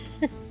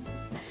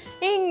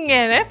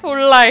ഇങ്ങനെ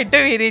ഫുള്ളായിട്ട്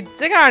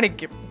വിരിച്ച്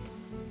കാണിക്കും.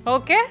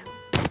 ഓക്കെ,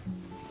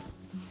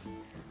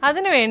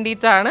 അതിന്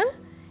വേണ്ടിയിട്ടാണ്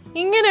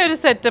ഇങ്ങനെ ഒരു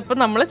സെറ്റപ്പ്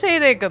നമ്മൾ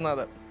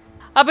ചെയ്തേക്കുന്നത്.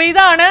 അപ്പോൾ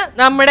ഇതാണ്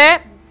നമ്മുടെ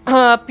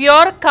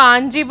പ്യുർ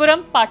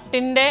കാഞ്ചീപുരം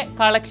പട്ടിൻ്റെ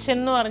കളക്ഷൻ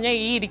എന്ന് പറഞ്ഞാൽ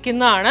ഈ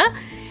ഇരിക്കുന്നതാണ്.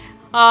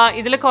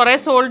 ഇതിൽ കുറേ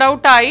സോൾഡ്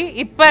ഔട്ടായി.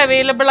 ഇപ്പോൾ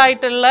അവൈലബിൾ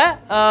ആയിട്ടുള്ള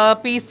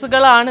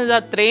പീസുകളാണ് ഇത്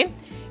അത്രയും.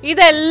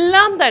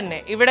 ഇതെല്ലാം തന്നെ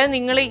ഇവിടെ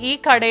നിങ്ങൾ ഈ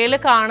കടയിൽ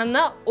കാണുന്ന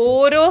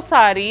ഓരോ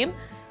സാരിയും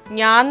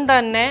ഞാൻ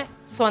തന്നെ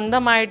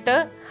സ്വന്തമായിട്ട്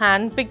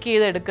ഹാൻഡ് പിക്ക്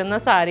ചെയ്തെടുക്കുന്ന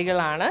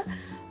സാരികളാണ്.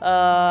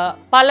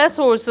 പല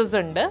സോഴ്സസ്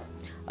ഉണ്ട്.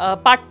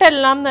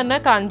 പട്ടെല്ലാം തന്നെ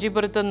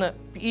കാഞ്ചീപുരത്തുനിന്ന്,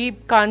 ഈ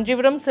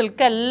കാഞ്ചീപുരം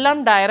സിൽക്ക് എല്ലാം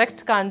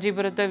ഡയറക്റ്റ്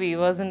കാഞ്ചീപുരത്തെ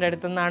വീവേഴ്സിൻ്റെ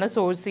അടുത്തു നിന്നാണ്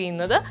സോഴ്സ്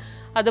ചെയ്യുന്നത്.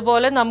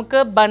 അതുപോലെ നമുക്ക്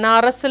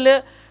ബനാറസിൽ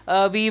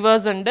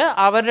വീവേഴ്സ് ഉണ്ട്,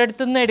 അവരുടെ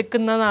അടുത്തു നിന്ന്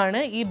എടുക്കുന്നതാണ്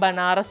ഈ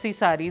ബനാറസി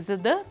സാരീസ്.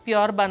 ഇത്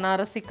പ്യുർ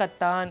ബനാറസി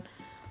കത്താൻ,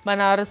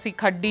 ബനാറസി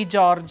ഖഡ്ഡി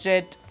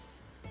ജോർജറ്റ്,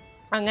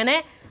 അങ്ങനെ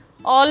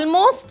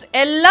ഓൾമോസ്റ്റ്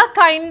എല്ലാ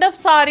കൈൻഡ് ഓഫ്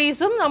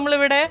സാരീസും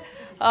നമ്മളിവിടെ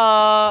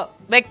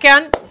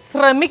വെക്കാൻ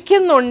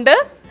ശ്രമിക്കുന്നുണ്ട്.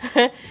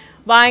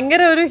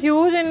 ഭയങ്കര ഒരു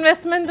ഹ്യൂജ്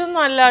ഇൻവെസ്റ്റ്മെൻ്റ്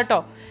ഒന്നും അല്ല കേട്ടോ.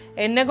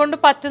 എന്നെ കൊണ്ട്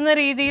പറ്റുന്ന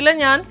രീതിയിൽ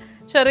ഞാൻ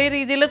ചെറിയ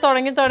രീതിയിൽ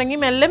തുടങ്ങി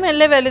മെല്ലെ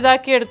മെല്ലെ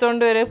വലുതാക്കി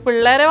എടുത്തുകൊണ്ട് വരും.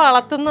 പിള്ളേരെ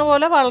വളർത്തുന്ന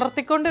പോലെ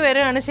വളർത്തിക്കൊണ്ട്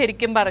വരികയാണ്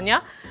ശരിക്കും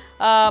പറഞ്ഞാൽ.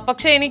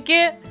 പക്ഷെ എനിക്ക്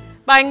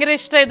ഭയങ്കര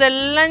ഇഷ്ടം.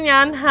 ഇതെല്ലാം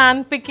ഞാൻ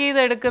ഹാൻഡ് പിക്ക്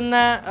ചെയ്തെടുക്കുന്ന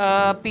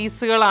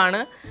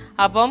പീസുകളാണ്.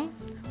 അപ്പം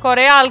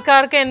കുറേ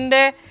ആൾക്കാർക്ക്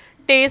എൻ്റെ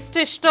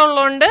ടേസ്റ്റ്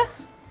ഇഷ്ടമുള്ളതുകൊണ്ട്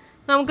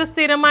നമുക്ക്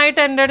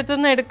സ്ഥിരമായിട്ട് എൻ്റെ അടുത്ത്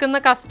നിന്ന് എടുക്കുന്ന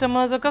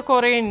കസ്റ്റമേഴ്സൊക്കെ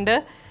കുറേ ഉണ്ട്.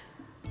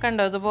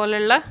 കണ്ടോ,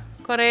 അതുപോലുള്ള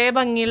കുറേ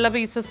ഭംഗിയുള്ള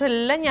പീസസ്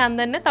എല്ലാം ഞാൻ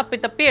തന്നെ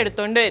തപ്പി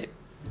എടുത്തുകൊണ്ട് വരും.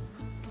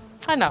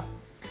 കണ്ടോ,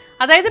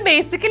 അതായത്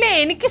ബേസിക്കലി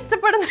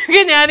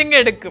എനിക്കിഷ്ടപ്പെടുന്നതൊക്കെ ഞാനിങ്ങ്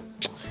എടുക്കും.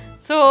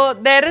 So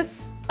there is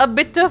A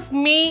bit of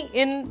me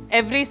in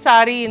every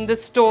sari in the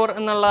store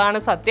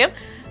എന്നുള്ളതാണ് സത്യം.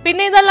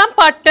 പിന്നെ ഇതെല്ലാം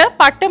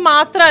പട്ട്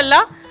മാത്രമല്ല,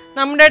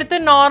 നമ്മുടെ അടുത്ത്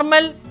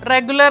നോർമൽ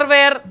റെഗുലർ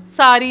വെയർ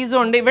സാരീസും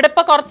ഉണ്ട്. ഇവിടെ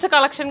ഇപ്പോൾ കുറച്ച്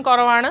കളക്ഷൻ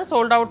കുറവാണ്,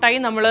 സോൾഡ് ഔട്ടായി.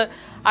 നമ്മൾ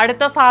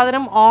അടുത്ത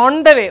സാധനം ഓൺ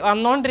ദ വേ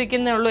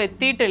വന്നുകൊണ്ടിരിക്കുന്നേ ഉള്ളൂ,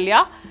 എത്തിയിട്ടില്ല.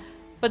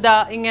 ഇപ്പോൾ ഇതാ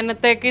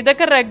ഇങ്ങനത്തേക്ക്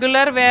ഇതൊക്കെ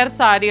റെഗുലർ വെയർ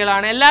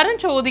സാരികളാണ്. എല്ലാവരും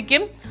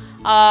ചോദിക്കും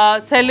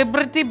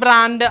സെലിബ്രിറ്റി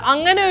ബ്രാൻഡ്,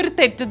 അങ്ങനെ ഒരു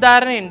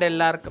തെറ്റിദ്ധാരണയുണ്ട്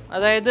എല്ലാവർക്കും.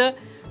 അതായത്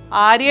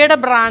ആര്യയുടെ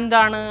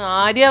ബ്രാൻഡാണ്,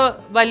 ആര്യ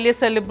വലിയ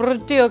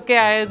സെലിബ്രിറ്റി ഒക്കെ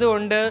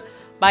ആയതുകൊണ്ട്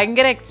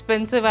ഭയങ്കര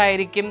എക്സ്പെൻസീവ്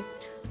ആയിരിക്കും.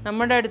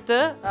 നമ്മുടെ അടുത്ത്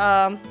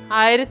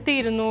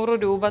 1200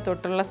 രൂപ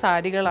തൊട്ടുള്ള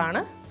സാരികളാണ്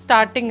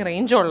സ്റ്റാർട്ടിങ്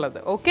റേഞ്ച് ഉള്ളത്.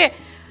 ഓക്കെ,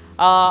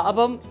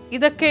 അപ്പം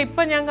ഇതൊക്കെ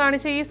ഇപ്പം ഞാൻ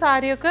കാണിച്ച ഈ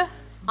സാരിയൊക്കെ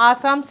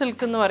ആസാം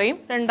സിൽക്ക് എന്ന് പറയും.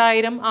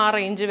 2000 ആ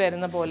റേഞ്ച്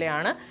വരുന്ന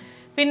പോലെയാണ്.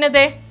 പിന്നെ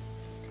ദേ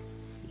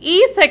ഈ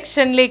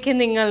സെക്ഷനിലേക്ക്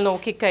നിങ്ങൾ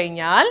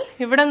നോക്കിക്കഴിഞ്ഞാൽ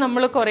ഇവിടെ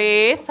നമ്മൾ കുറേ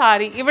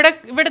സാരി,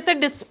 ഇവിടുത്തെ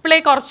ഡിസ്പ്ലേ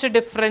കുറച്ച്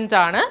ഡിഫറെൻ്റ്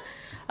ആണ്.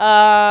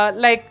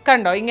 ലൈക്ക്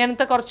കണ്ടോ,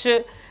 ഇങ്ങനത്തെ കുറച്ച്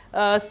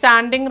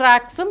സ്റ്റാൻഡിങ്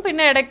റാക്സും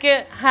പിന്നെ ഇടയ്ക്ക്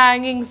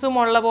ഹാങ്ങിങ്സും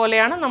ഉള്ള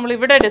പോലെയാണ്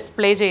നമ്മളിവിടെ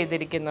ഡിസ്പ്ലേ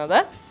ചെയ്തിരിക്കുന്നത്.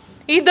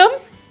 ഇതും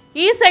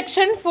ഈ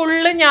സെക്ഷൻ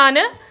ഫുള്ള് ഞാൻ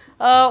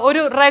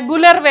ഒരു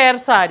റെഗുലർ വെയർ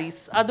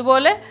സാരീസ്,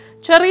 അതുപോലെ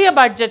ചെറിയ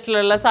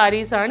ബഡ്ജറ്റിലുള്ള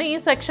സാരീസാണ് ഈ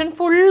സെക്ഷൻ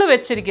ഫുള്ള്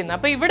വെച്ചിരിക്കുന്നത്.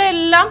 അപ്പോൾ ഇവിടെ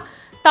എല്ലാം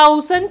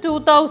 1000,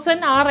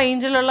 2000 ആ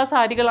റേഞ്ചിലുള്ള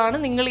സാരികളാണ്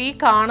നിങ്ങൾ ഈ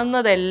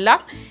കാണുന്നതെല്ലാം.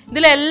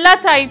 ഇതിലെല്ലാ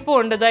ടൈപ്പും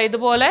ഉണ്ട്.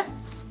 ഇതുപോലെ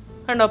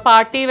കണ്ടോ,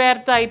 പാർട്ടി വെയർ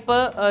ടൈപ്പ്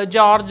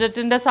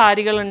ജോർജറ്റിൻ്റെ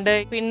സാരികളുണ്ട്.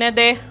 പിന്നെ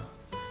ദേ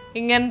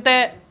ഇങ്ങനത്തെ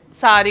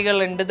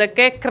സാരികളുണ്ട്.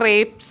 ഇതൊക്കെ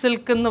ക്രേപ്പ്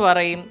സിൽക്ക് എന്ന്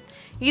പറയും.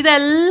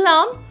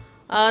 ഇതെല്ലാം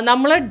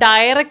നമ്മൾ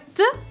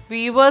ഡയറക്റ്റ്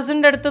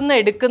വീവേഴ്സിൻ്റെ അടുത്ത് നിന്ന്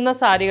എടുക്കുന്ന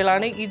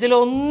സാരികളാണ്.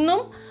 ഇതിലൊന്നും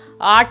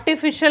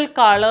ആർട്ടിഫിഷ്യൽ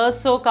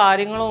കളേഴ്സോ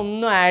കാര്യങ്ങളോ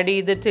ഒന്നും ആഡ്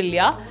ചെയ്തിട്ടില്ല.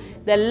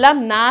 ഇതെല്ലാം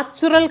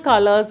നാച്ചുറൽ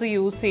കളേഴ്സ്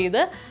യൂസ്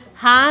ചെയ്ത്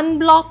ഹാൻഡ്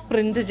ബ്ലോക്ക്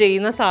പ്രിന്റ്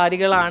ചെയ്യുന്ന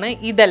സാരികളാണ്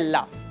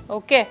ഇതെല്ലാം.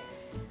 ഓക്കെ,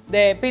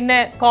 പിന്നെ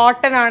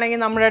കോട്ടൺ ആണെങ്കിൽ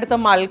നമ്മുടെ അടുത്ത്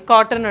മൽ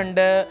കോട്ടൺ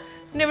ഉണ്ട്.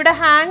 പിന്നെ ഇവിടെ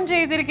ഹാങ്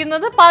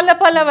ചെയ്തിരിക്കുന്നത് പല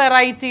പല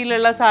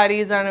വെറൈറ്റിയിലുള്ള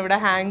സാരീസാണ് ഇവിടെ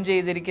ഹാങ്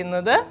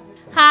ചെയ്തിരിക്കുന്നത്.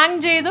 ഹാങ്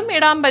ചെയ്തും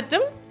ഇടാൻ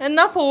പറ്റും,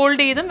 എന്നാൽ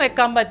ഫോൾഡ് ചെയ്തും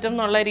വെക്കാൻ പറ്റും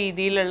എന്നുള്ള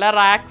രീതിയിലുള്ള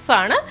റാക്സ്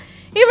ആണ്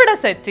ഇവിടെ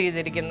സെറ്റ്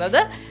ചെയ്തിരിക്കുന്നത്.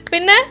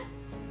 പിന്നെ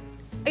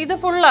ഇത്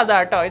ഫുൾ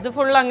അതാട്ടോ, ഇത്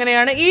ഫുൾ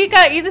അങ്ങനെയാണ്.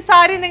 ഇത്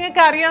സാരി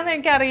നിങ്ങൾക്ക് അറിയാമെന്ന്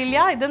എനിക്കറിയില്ല.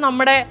 ഇത്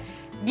നമ്മുടെ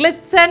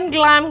ഗ്ലിറ്റ്സ് ആൻഡ്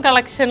ഗ്ലാം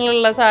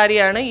കളക്ഷനിലുള്ള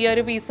സാരിയാണ്. ഈ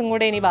ഒരു പീസും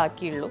കൂടെ ഇനി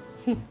ബാക്കിയുള്ളൂ.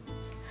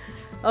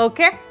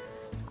 ഓക്കെ,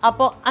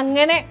 അപ്പോൾ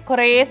അങ്ങനെ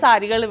കുറേ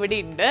സാരികൾ ഇവിടെ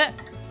ഉണ്ട്.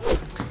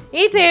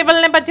 ഈ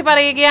ടേബിളിനെ പറ്റി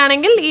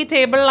പറയുകയാണെങ്കിൽ ഈ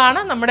ടേബിളിലാണ്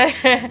നമ്മുടെ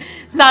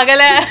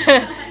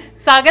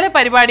സകല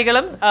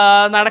പരിപാടികളും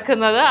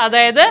നടക്കുന്നത്.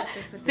 അതായത്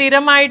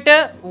സ്ഥിരമായിട്ട്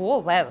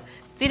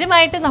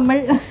നമ്മൾ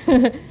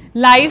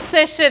ലൈവ്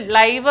സെഷൻ,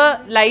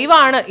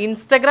 ലൈവാണ്,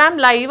 ഇൻസ്റ്റഗ്രാം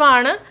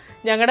ലൈവാണ്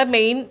ഞങ്ങളുടെ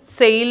മെയിൻ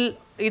സെയിൽ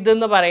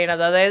ഇതെന്ന്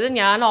പറയുന്നത്. അതായത്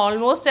ഞാൻ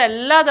ഓൾമോസ്റ്റ്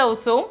എല്ലാ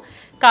ദിവസവും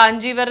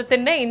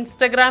കാഞ്ചീവരത്തിൻ്റെ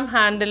ഇൻസ്റ്റഗ്രാം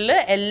ഹാൻഡിലിൽ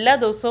എല്ലാ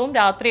ദിവസവും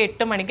രാത്രി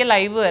 8 മണിക്ക്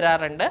ലൈവ്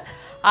വരാറുണ്ട്.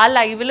 ആ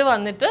ലൈവിൽ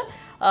വന്നിട്ട്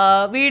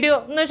വീഡിയോ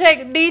എന്ന്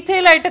വെച്ചാൽ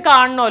ഡീറ്റെയിൽ ആയിട്ട്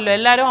കാണണമല്ലോ,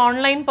 എല്ലാവരും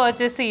ഓൺലൈൻ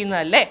പർച്ചേസ്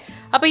ചെയ്യുന്നതല്ലേ.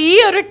 അപ്പോൾ ഈ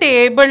ഒരു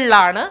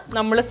ടേബിളിലാണ്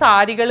നമ്മൾ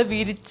സാരികൾ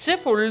വിരിച്ച്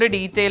ഫുള്ള്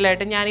ഡീറ്റെയിൽ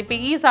ആയിട്ട്, ഞാനിപ്പോൾ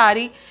ഈ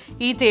സാരി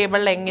ഈ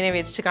ടേബിളിൽ എങ്ങനെ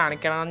വിരിച്ച്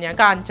കാണിക്കണം ഞാൻ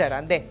കാണിച്ചു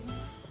തരാം. അതെ,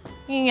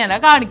 ഇങ്ങനെ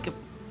കാണിക്കും.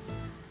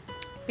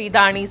 അപ്പം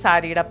ഇതാണ് ഈ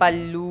സാരിയുടെ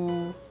പല്ലു,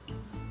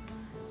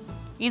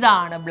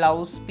 ഇതാണ്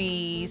ബ്ലൗസ്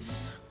പീസ്,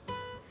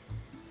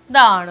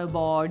 ഇതാണ്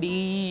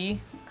ബോഡി.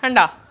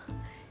 കണ്ടോ,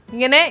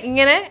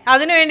 ഇങ്ങനെ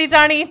അതിന്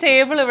വേണ്ടിയിട്ടാണ് ഈ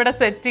ടേബിൾ ഇവിടെ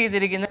സെറ്റ്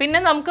ചെയ്തിരിക്കുന്നത്. പിന്നെ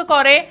നമുക്ക്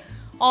കുറേ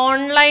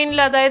ഓൺലൈനിൽ,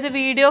 അതായത്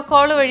വീഡിയോ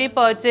കോൾ വഴി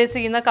പർച്ചേസ്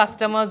ചെയ്യുന്ന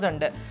കസ്റ്റമേഴ്സ്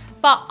ഉണ്ട്.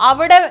 അപ്പം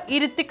അവിടെ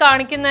ഇരുത്തി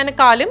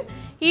കാണിക്കുന്നതിനേക്കാളും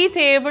ഈ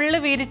ടേബിളിൽ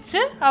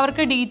വിരിച്ച്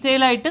അവർക്ക്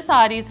ഡീറ്റെയിൽ ആയിട്ട്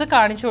സാരീസ്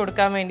കാണിച്ചു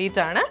കൊടുക്കാൻ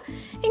വേണ്ടിയിട്ടാണ്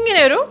ഇങ്ങനെ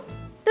ഒരു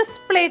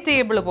ഡിസ്പ്ലേ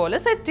ടേബിൾ പോലെ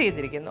സെറ്റ്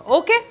ചെയ്തിരിക്കുന്നത്.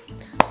 ഓക്കെ,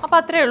 അപ്പം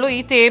അത്രയേ ഉള്ളൂ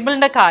ഈ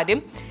ടേബിളിൻ്റെ കാര്യം.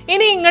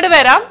 ഇനി ഇങ്ങോട്ട്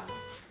വരാം.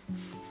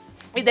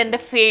 ഇതെൻ്റെ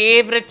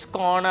ഫേവററ്റ്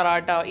കോർണർ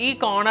ആട്ടോ. ഈ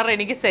കോർണർ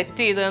എനിക്ക്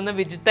സെറ്റ് ചെയ്തതെന്ന്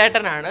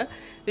വിജിത്തേട്ടനാണ്,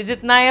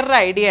 വിജിത് നായരുടെ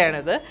ഐഡിയ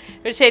ആണിത്.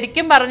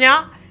 ശരിക്കും പറഞ്ഞാൽ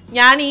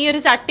ഞാൻ ഈ ഒരു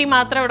ചട്ടി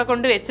മാത്രം ഇവിടെ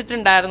കൊണ്ട്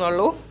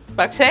വെച്ചിട്ടുണ്ടായിരുന്നുള്ളൂ.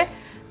 പക്ഷേ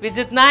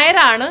വിജിത്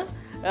നായരാണ്,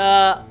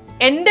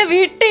 എൻ്റെ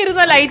വീട്ടിൽ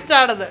ഇരുന്ന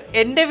ലൈറ്റാണിത്,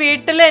 എൻ്റെ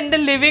വീട്ടിൽ എൻ്റെ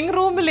ലിവിങ്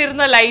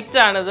റൂമിലിരുന്ന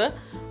ലൈറ്റാണിത്,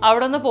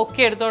 അവിടെ നിന്ന്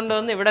പൊക്കി എടുത്തുകൊണ്ട്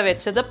വന്ന് ഇവിടെ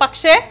വെച്ചത്.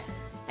 പക്ഷേ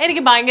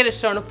എനിക്ക് ഭയങ്കര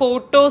ഇഷ്ടമാണ്.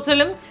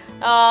 ഫോട്ടോസിലും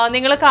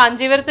നിങ്ങൾ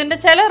കാഞ്ചീവരത്തിൻ്റെ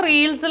ചില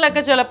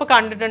റീൽസിലൊക്കെ ചിലപ്പോൾ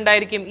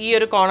കണ്ടിട്ടുണ്ടായിരിക്കും ഈ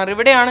ഒരു കോർണർ.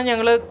 ഇവിടെയാണ്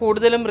ഞങ്ങൾ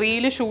കൂടുതലും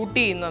റീല് ഷൂട്ട്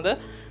ചെയ്യുന്നത്.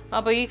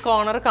 അപ്പോൾ ഈ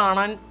കോർണർ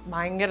കാണാൻ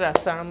ഭയങ്കര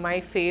രസമാണ്. മൈ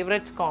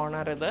ഫേവററ്റ്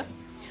കോർണർ ഇത്.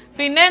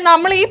 പിന്നെ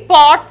നമ്മൾ ഈ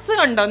പോട്ട്സ്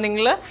കണ്ടോ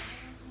നിങ്ങൾ,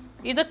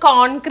 ഇത്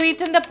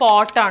കോൺക്രീറ്റിൻ്റെ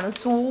പോട്ടാണ്,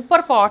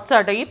 സൂപ്പർ പോട്ട്സ്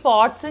ആട്ടോ. ഈ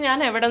പോട്ട്സ് ഞാൻ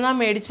എവിടെ നിന്നാണ്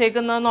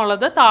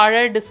മേടിച്ചേക്കുന്നതെന്നുള്ളത്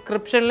താഴെ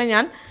ഡിസ്ക്രിപ്ഷനിൽ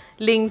ഞാൻ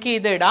ലിങ്ക്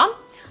ചെയ്തിടാം.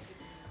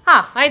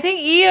 ഐ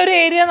തിങ്ക് ഈ ഒരു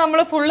ഏരിയ നമ്മൾ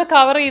ഫുള്ള്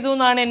കവർ ചെയ്തു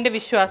എന്നാണ് എൻ്റെ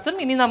വിശ്വാസം.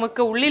 ഇനി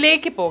നമുക്ക്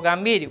ഉള്ളിലേക്ക് പോകാം,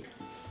 വരും.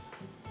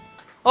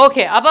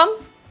 ഓക്കെ, അപ്പം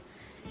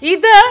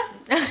ഇത്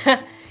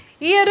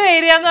ഈ ഒരു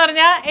ഏരിയ എന്ന്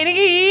പറഞ്ഞാൽ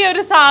എനിക്ക് ഈ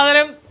ഒരു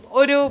സാധനം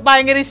ഒരു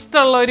ഭയങ്കര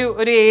ഇഷ്ടമുള്ള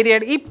ഒരു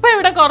ഏരിയയാണ്. ഇപ്പം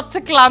ഇവിടെ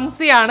കുറച്ച്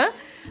ക്ലംസിയാണ്,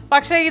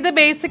 പക്ഷേ ഇത്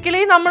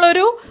ബേസിക്കലി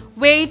നമ്മളൊരു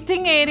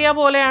വെയിറ്റിംഗ് ഏരിയ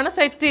പോലെയാണ്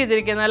സെറ്റ്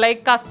ചെയ്തിരിക്കുന്നത്.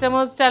 ലൈക്ക്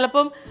കസ്റ്റമേഴ്സ്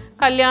ചിലപ്പം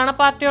കല്യാണ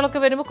പാർട്ടികളൊക്കെ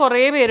വരുമ്പോൾ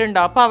കുറേ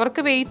പേരുണ്ടാവും, അപ്പോൾ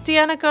അവർക്ക് വെയിറ്റ്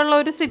ചെയ്യാനൊക്കെ ഉള്ള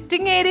ഒരു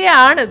സിറ്റിംഗ് ഏരിയ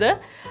ആണിത്.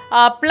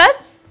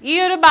 പ്ലസ് ഈ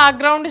ഒരു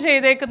ബാക്ക്ഗ്രൗണ്ട്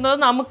ചെയ്തേക്കുന്നത്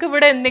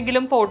നമുക്കിവിടെ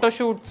എന്തെങ്കിലും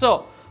ഫോട്ടോഷൂട്ട്സോ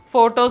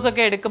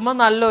ഫോട്ടോസൊക്കെ എടുക്കുമ്പോൾ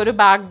നല്ലൊരു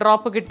ബാക്ക്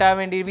ഡ്രോപ്പ് കിട്ടാൻ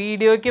വേണ്ടി,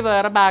 വീഡിയോയ്ക്ക്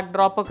വേറെ ബാക്ക്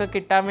ഡ്രോപ്പൊക്കെ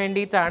കിട്ടാൻ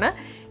വേണ്ടിയിട്ടാണ്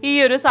ഈ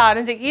ഒരു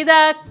സാധനം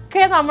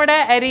ഇതൊക്കെ നമ്മുടെ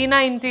അരീന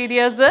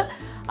ഇൻറ്റീരിയേഴ്സ്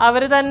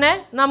അവർ തന്നെ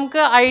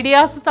നമുക്ക്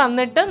ഐഡിയാസ്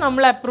തന്നിട്ട്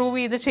നമ്മൾ അപ്രൂവ്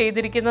ചെയ്ത്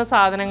ചെയ്തിരിക്കുന്ന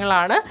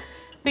സാധനങ്ങളാണ്.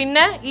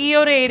 പിന്നെ ഈ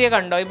ഒരു ഏരിയ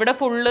കണ്ടോ, ഇവിടെ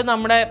ഫുള്ള്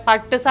നമ്മുടെ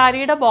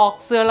പട്ടുസാരിയുടെ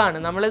ബോക്സുകളാണ്.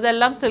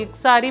 നമ്മളിതെല്ലാം സിൽക്ക്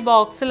സാരി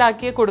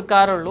ബോക്സിലാക്കിയേ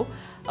കൊടുക്കാറുള്ളൂ.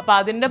 അപ്പോൾ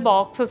അതിൻ്റെ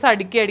ബോക്സസ്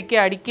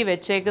അടുക്കി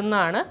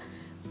വെച്ചേക്കുന്നതാണ്.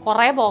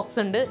 കുറേ ബോക്സ്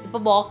ഉണ്ട്.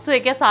 ഇപ്പോൾ ബോക്സ്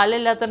വയ്ക്കാൻ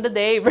സ്ഥലമില്ലാത്തതുകൊണ്ട്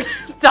ദേ ഇവിടെ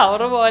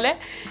ചവറ് പോലെ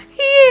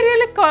ഈ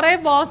ഏരിയയിൽ കുറേ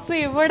ബോക്സ്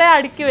ഇവിടെ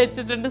അടുക്കി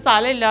വെച്ചിട്ടുണ്ട്,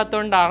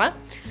 സ്ഥലമില്ലാത്തതുകൊണ്ടാണ്.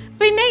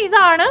 പിന്നെ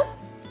ഇതാണ്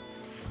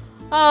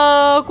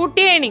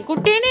കുട്ടിയേണി.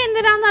 കുട്ടിയേണി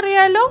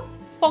എന്തിനാണെന്നറിയാലോ,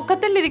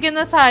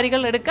 പൊക്കത്തിലിരിക്കുന്ന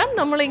സാരികൾ എടുക്കാൻ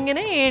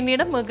നമ്മളിങ്ങനെ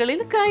ഏണിയുടെ മുകളിൽ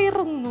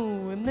കയറുന്നു,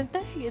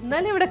 എന്നിട്ട്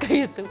എന്നാലും ഇവിടെ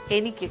കയറ്റും.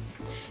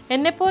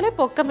 എന്നെപ്പോലെ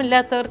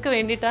പൊക്കമില്ലാത്തവർക്ക്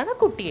വേണ്ടിയിട്ടാണ്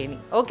കുട്ടിയേണി.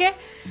 ഓക്കെ,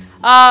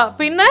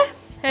 പിന്നെ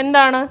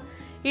എന്താണ്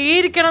ഈ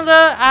ഇരിക്കുന്നത്,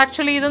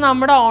 ആക്ച്വലി ഇത്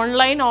നമ്മുടെ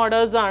ഓൺലൈൻ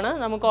ഓർഡേഴ്സാണ്.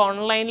 നമുക്ക്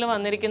ഓൺലൈനിൽ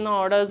വന്നിരിക്കുന്ന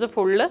ഓർഡേഴ്സ്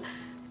ഫുള്ള്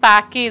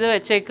പാക്ക് ചെയ്ത്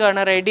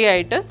വെച്ചേക്കുകയാണ് റെഡി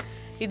ആയിട്ട്.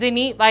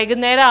 ഇതിനി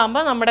വൈകുന്നേരം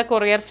ആകുമ്പോൾ നമ്മുടെ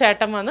കൊറിയർ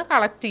ചേട്ടൻ വന്ന്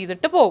കളക്ട്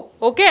ചെയ്തിട്ട് പോകും.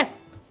 ഓക്കെ,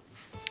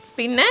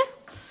 പിന്നെ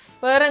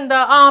വേറെന്താ,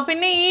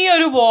 പിന്നെ ഈ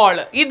ഒരു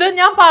വാള്, ഇത്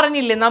ഞാൻ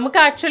പറഞ്ഞില്ലേ, നമുക്ക്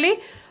ആക്ച്വലി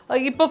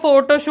ഇപ്പോൾ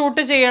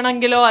ഫോട്ടോഷൂട്ട്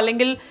ചെയ്യണമെങ്കിലോ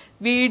അല്ലെങ്കിൽ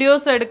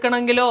വീഡിയോസ്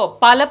എടുക്കണമെങ്കിലോ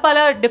പല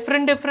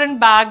ഡിഫറെൻറ്റ്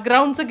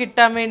ബാക്ക്ഗ്രൗണ്ട്സ്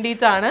കിട്ടാൻ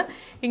വേണ്ടിയിട്ടാണ്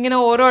ഇങ്ങനെ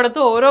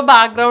ഓരോടത്തും ഓരോ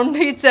ബാക്ക്ഗ്രൗണ്ട്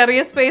ഈ ചെറിയ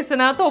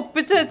സ്പേസിനകത്ത്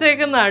ഒപ്പിച്ച്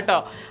വെച്ചേക്കുന്ന കേട്ടോ.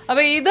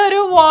 അപ്പോൾ ഇതൊരു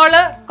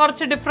വാള്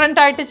കുറച്ച്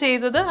ഡിഫറെൻ്റ് ആയിട്ട്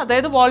ചെയ്തത്,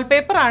 അതായത്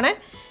വാൾപേപ്പറാണ്.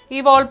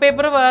 ഈ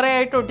വാൾപേപ്പർ വേറെ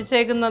ആയിട്ട്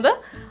ഒട്ടിച്ചേക്കുന്നത്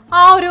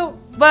ആ ഒരു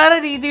വേറെ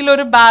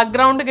രീതിയിലൊരു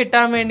ബാക്ക്ഗ്രൗണ്ട്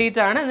കിട്ടാൻ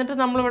വേണ്ടിയിട്ടാണ്. എന്നിട്ട്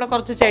നമ്മളിവിടെ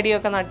കുറച്ച്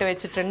ചെടിയൊക്കെ നട്ട്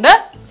വെച്ചിട്ടുണ്ട്.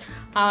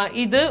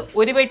 ഇത്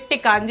ഒരു വെട്ടി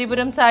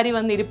കാഞ്ചീപുരം സാരി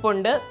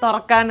വന്നിരിപ്പുണ്ട്,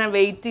 തുറക്കാൻ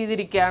വെയിറ്റ്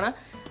ചെയ്തിരിക്കുകയാണ്.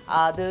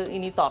 അത്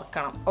ഇനി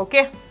തുറക്കണം.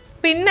 ഓക്കെ,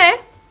 പിന്നെ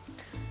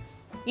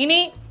ഇനി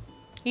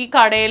ഈ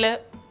കടയിൽ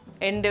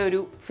എൻ്റെ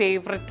ഒരു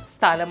ഫേവററ്റ്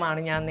സ്ഥലമാണ്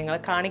ഞാൻ നിങ്ങളെ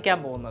കാണിക്കാൻ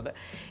പോകുന്നത്.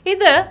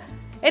 ഇത്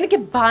എനിക്ക്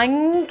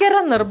ഭയങ്കര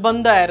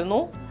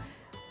നിർബന്ധമായിരുന്നു.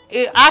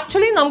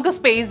 ആക്ച്വലി നമുക്ക്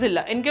സ്പേസ് ഇല്ല.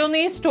 എനിക്ക്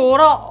തോന്നുന്നു ഈ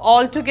store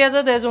all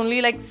together there is only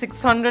like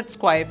 600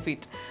 square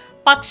feet.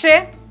 പക്ഷേ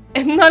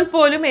എന്നാൽ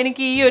പോലും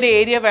എനിക്ക് ഈ ഒരു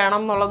ഏരിയ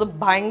വേണം എന്നുള്ളത്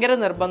ഭയങ്കര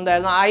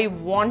നിർബന്ധമായിരുന്നു. I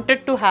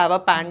wanted to have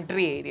A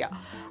pantry area.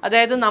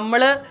 അതായത്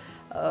നമ്മൾ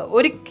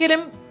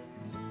ഒരിക്കലും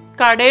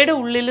കടയുടെ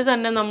ഉള്ളിൽ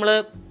തന്നെ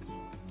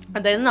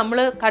അതായത് നമ്മൾ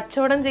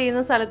കച്ചവടം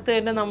ചെയ്യുന്ന സ്ഥലത്ത്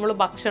തന്നെ നമ്മൾ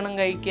ഭക്ഷണം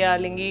കഴിക്കുക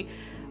അല്ലെങ്കിൽ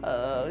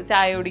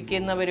ചായ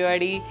കുടിക്കുന്ന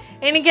പരിപാടി,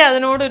 എനിക്ക്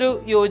അതിനോടൊരു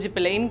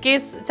യോജിപ്പില്ല. ഇൻ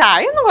കേസ്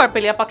ചായ ഒന്നും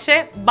കുഴപ്പമില്ല, പക്ഷേ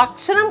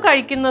ഭക്ഷണം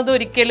കഴിക്കുന്നത്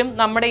ഒരിക്കലും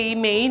നമ്മുടെ ഈ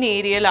മെയിൻ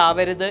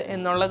ഏരിയയിലാവരുത്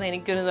എന്നുള്ളത്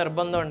എനിക്കൊരു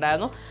നിർബന്ധം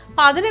ഉണ്ടായിരുന്നു.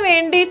 അപ്പം അതിന്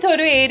വേണ്ടിയിട്ട്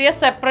ഒരു ഏരിയ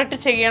സെപ്പറേറ്റ്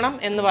ചെയ്യണം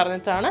എന്ന്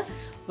പറഞ്ഞിട്ടാണ്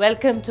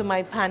വെൽക്കം ടു മൈ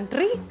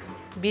പാൻട്രി.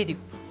 വരൂ.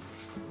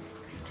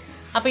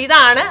 അപ്പോൾ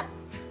ഇതാണ്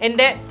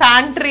എൻ്റെ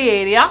പാൻട്രി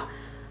ഏരിയ.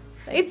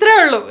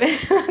 ഇത്രയേ ഉള്ളൂ.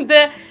 ഇത്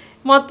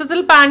മൊത്തത്തിൽ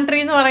പാൻട്രി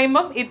എന്ന്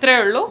പറയുമ്പം ഇത്രയേ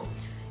ഉള്ളൂ.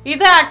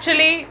 ഇത്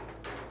ആക്ച്വലി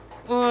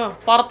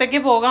പുറത്തേക്ക്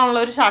പോകാനുള്ള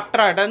ഒരു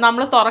ഷട്ടറായിട്ട്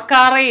നമ്മൾ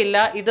തുറക്കാറേ ഇല്ല.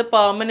 ഇത്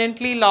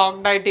പെർമനൻ്റ്ലി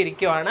ലോക്ക്ഡ് ആയിട്ട്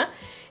ഇരിക്കുവാണ്.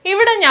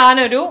 ഇവിടെ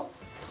ഞാനൊരു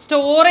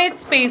സ്റ്റോറേജ്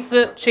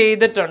സ്പേസ്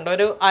ചെയ്തിട്ടുണ്ട്,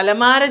 ഒരു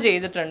അലമാര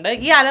ചെയ്തിട്ടുണ്ട്.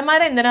 ഈ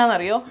അലമാര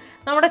എന്തിനാണെന്നറിയോ?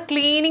 നമ്മുടെ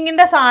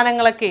ക്ലീനിങ്ങിൻ്റെ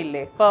സാധനങ്ങളൊക്കെ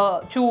ഇല്ലേ, ഇപ്പോൾ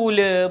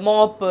ചൂല്,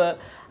 മോപ്പ്,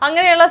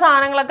 അങ്ങനെയുള്ള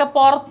സാധനങ്ങളൊക്കെ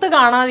പുറത്ത്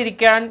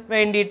കാണാതിരിക്കാൻ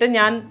വേണ്ടിയിട്ട്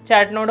ഞാൻ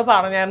ചേട്ടനോട്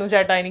പറഞ്ഞായിരുന്നു,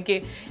 ചേട്ടാ എനിക്ക്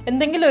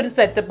എന്തെങ്കിലും ഒരു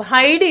സെറ്റപ്പ്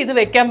ഹൈഡ് ചെയ്ത്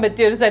വെക്കാൻ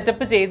പറ്റിയ ഒരു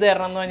സെറ്റപ്പ് ചെയ്തു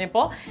തരണം എന്ന്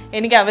പറഞ്ഞപ്പോൾ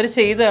എനിക്ക് അവർ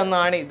ചെയ്തു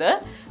തന്നതാണ് ഇത്.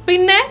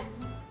 പിന്നെ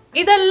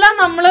ഇതെല്ലാം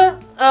നമ്മൾ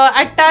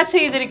അറ്റാച്ച്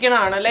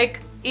ചെയ്തിരിക്കുന്നതാണ്. ലൈക്ക്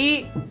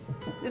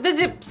ഇത്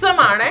ജിപ്സം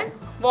ആണ്,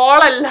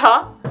 വോളല്ല,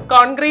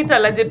 കോൺക്രീറ്റ്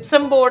അല്ല,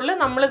 ജിപ്സം ബോർഡിൽ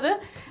നമ്മളിത്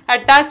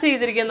അറ്റാച്ച്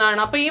ചെയ്തിരിക്കുന്നതാണ്.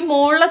 അപ്പോൾ ഈ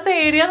മുകളിലത്തെ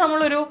ഏരിയ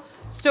നമ്മളൊരു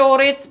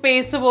സ്റ്റോറേജ്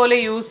സ്പേസ് പോലെ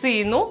യൂസ്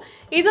ചെയ്യുന്നു.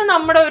 ഇത്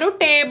നമ്മുടെ ഒരു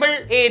ടേബിൾ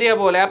ഏരിയ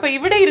പോലെ. അപ്പോൾ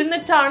ഇവിടെ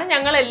ഇരുന്നിട്ടാണ്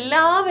ഞങ്ങൾ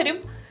എല്ലാവരും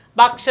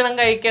ഭക്ഷണം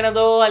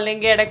കഴിക്കണതോ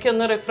അല്ലെങ്കിൽ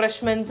ഇടയ്ക്കൊന്ന്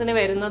റിഫ്രഷ്മെൻറ്റ്സിന്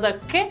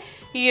വരുന്നതൊക്കെ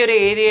ഈ ഒരു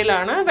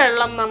ഏരിയയിലാണ്.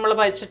 വെള്ളം നമ്മൾ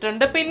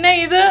വച്ചിട്ടുണ്ട്. പിന്നെ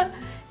ഇത്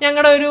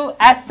ഞങ്ങളുടെ ഒരു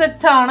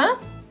അസറ്റാണ്.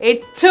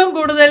 ഏറ്റവും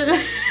കൂടുതൽ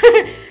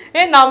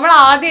നമ്മൾ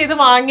ആദ്യം ഇത്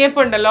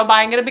വാങ്ങിയപ്പോൾ ഉണ്ടല്ലോ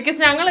ഭയങ്കര, ബിക്കോസ്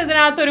ഞങ്ങൾ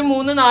ഇതിനകത്ത് ഒരു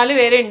 3-4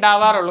 പേരെ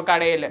ഉണ്ടാവാറുള്ളൂ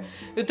കടയിൽ.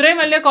 ഇത്രയും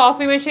വലിയ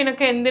കോഫി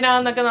മെഷീനൊക്കെ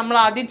എന്തിനാന്നൊക്കെ നമ്മൾ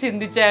ആദ്യം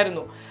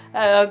ചിന്തിച്ചായിരുന്നു.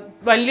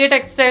 വലിയ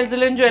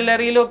ടെക്സ്റ്റൈൽസിലും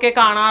ജ്വല്ലറിയിലും ഒക്കെ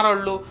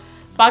കാണാറുള്ളൂ.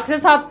 പക്ഷെ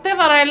സത്യം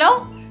പറയാലോ,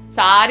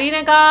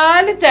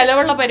 സാരിനേക്കാളും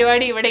ചിലവുള്ള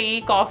പരിപാടി ഇവിടെ ഈ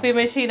കോഫി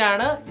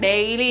മെഷീനാണ്.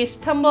 ഡെയിലി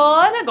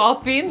ഇഷ്ടംപോലെ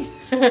കോഫിയും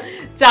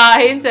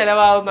ചായയും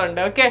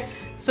ചിലവാകുന്നുണ്ട്. ഓക്കെ,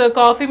 സോ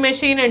കോഫി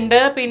മെഷീൻ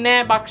ഉണ്ട്. പിന്നെ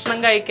ഭക്ഷണം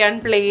കഴിക്കാൻ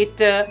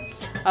പ്ലേറ്റ്,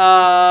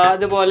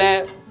 അതുപോലെ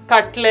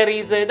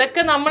കട്ട്ലറീസ്,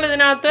 ഇതൊക്കെ നമ്മൾ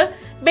ഇതിനകത്ത്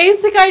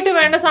ബേസിക് ആയിട്ട്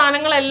വേണ്ട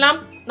സാധനങ്ങളെല്ലാം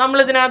നമ്മൾ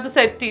ഇതിനകത്ത്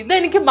സെറ്റ് ചെയ്ത്.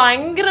 എനിക്ക്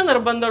ഭയങ്കര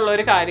നിർബന്ധമുള്ള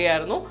ഒരു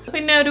കാര്യമായിരുന്നു.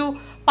 പിന്നെ ഒരു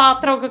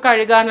പാത്രമൊക്കെ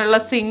കഴുകാനുള്ള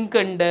സിങ്ക്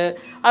ഉണ്ട്,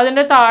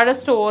 അതിൻ്റെ താഴെ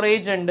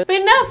സ്റ്റോറേജ് ഉണ്ട്,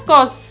 പിന്നെ ഓഫ്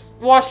കോഴ്സ്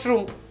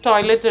വാഷ്റൂം,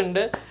 ടോയ്ലറ്റ്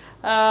ഉണ്ട്.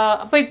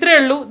 അപ്പോൾ ഇത്രയേ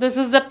ഉള്ളൂ. This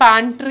is the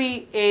pantry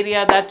area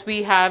that we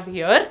have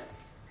here.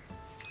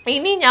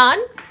 ഇനി ഞാൻ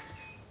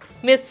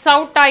മിസ്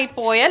ഔട്ടായി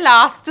പോയ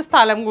ലാസ്റ്റ്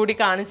സ്ഥലം കൂടി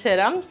കാണിച്ചു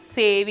തരാം.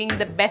 Saving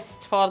the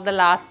best for the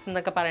last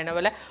എന്നൊക്കെ പറയുന്ന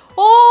പോലെ.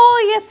 ഓ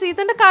യെസ്,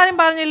 ഇതിൻ്റെ കാര്യം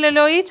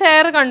പറഞ്ഞില്ലല്ലോ. ഈ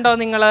ചെയർ കണ്ടോ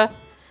നിങ്ങൾ?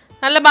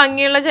 നല്ല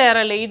ഭംഗിയുള്ള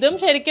ചെയറല്ലേ? ഇതും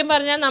ശരിക്കും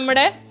പറഞ്ഞാൽ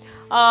നമ്മുടെ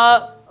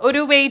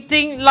ഒരു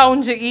വെയിറ്റിംഗ്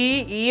ലൗഞ്ച്,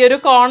 ഈ ഒരു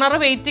കോർണർ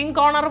വെയിറ്റിംഗ്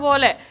കോർണർ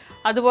പോലെ,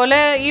 അതുപോലെ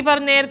ഈ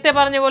നേരത്തെ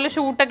പറഞ്ഞ പോലെ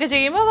ഷൂട്ടൊക്കെ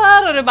ചെയ്യുമ്പോൾ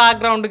വേറൊരു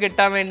ബാക്ക്ഗ്രൗണ്ട്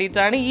കിട്ടാൻ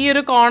വേണ്ടിയിട്ടാണ് ഈ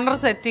ഒരു കോർണർ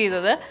സെറ്റ്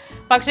ചെയ്തത്.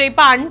 പക്ഷേ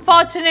ഇപ്പം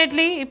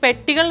അൺഫോർച്ചുനേറ്റ്ലി ഈ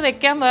പെട്ടികൾ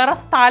വെക്കാൻ വേറെ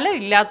സ്ഥലം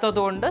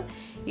ഇല്ലാത്തത് കൊണ്ട്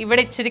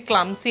ഇവിടെ ഇച്ചിരി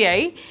ക്ലംസി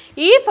ആയി.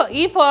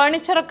 ഈ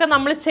ഫേർണിച്ചറൊക്കെ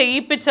നമ്മൾ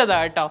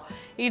ചെയ്യിപ്പിച്ചതാണ് കേട്ടോ.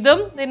 ഇതും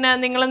പിന്നെ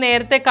നിങ്ങൾ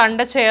നേരത്തെ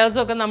കണ്ട ചെയർസും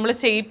ഒക്കെ നമ്മൾ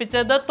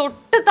ചെയ്യിപ്പിച്ചത്.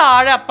 തൊട്ട്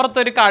താഴെ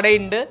അപ്പുറത്തൊരു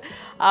കടയുണ്ട്,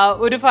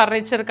 ഒരു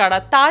ഫർണിച്ചർ കട,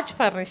 താജ്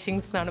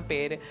ഫർണിഷിങ്സ് എന്നാണ്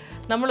പേര്.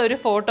 നമ്മളൊരു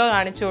ഫോട്ടോ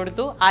കാണിച്ചു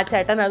കൊടുത്തു, ആ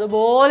ചേട്ടൻ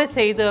അതുപോലെ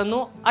ചെയ്തു തന്നു.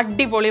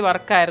 അടിപൊളി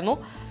വർക്കായിരുന്നു.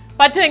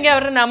 പറ്റുമെങ്കിൽ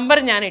അവരുടെ നമ്പർ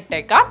ഞാൻ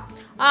ഇട്ടേക്കാം.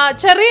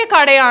 ചെറിയ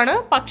കടയാണ്,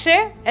 പക്ഷേ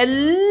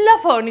എല്ലാ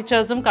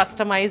ഫേർണിച്ചേഴ്സും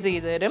കസ്റ്റമൈസ്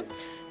ചെയ്ത് തരും.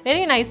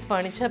 Very nice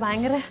furniture.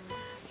 ഭയങ്കര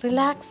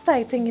റിലാക്സ്ഡ്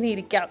ആയിട്ട് ഇങ്ങനെ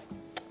ഇരിക്കാം.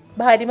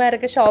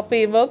 ഭാര്യമാരൊക്കെ ഷോപ്പ്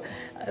ചെയ്യുമ്പോൾ,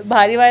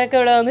 ഭാര്യമാരൊക്കെ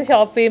ഇവിടെ വന്ന്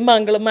ഷോപ്പ് ചെയ്യുമ്പോൾ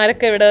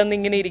അങ്കിളുമാരൊക്കെ ഇവിടെ വന്ന്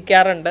ഇങ്ങനെ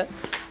ഇരിക്കാറുണ്ട്.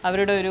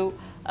 അവരുടെ ഒരു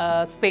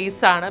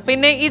സ്പേസാണ്.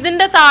 പിന്നെ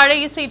ഇതിൻ്റെ താഴെ,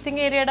 ഈ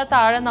സീറ്റിംഗ് ഏരിയയുടെ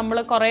താഴെ നമ്മൾ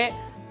കുറേ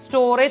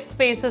സ്റ്റോറേജ്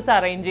സ്പേസസ്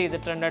അറേഞ്ച്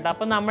ചെയ്തിട്ടുണ്ട് കേട്ടോ.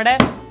 അപ്പോൾ നമ്മുടെ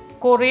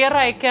കൊറിയർ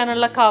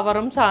അയക്കാനുള്ള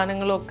കവറും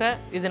സാധനങ്ങളും ഒക്കെ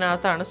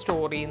ഇതിനകത്താണ്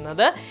സ്റ്റോർ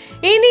ചെയ്യുന്നത്.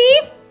 ഇനി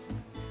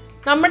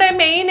നമ്മുടെ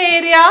main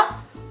area,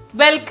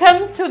 welcome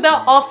to the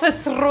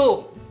office room.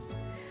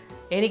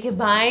 എനിക്ക്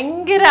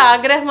ഭയങ്കര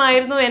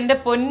ആഗ്രഹമായിരുന്നു എൻ്റെ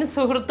പൊന്നു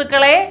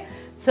സുഹൃത്തുക്കളെ,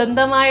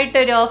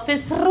 സ്വന്തമായിട്ടൊരു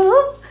ഓഫീസ്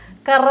റൂം,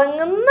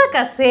 കറങ്ങുന്ന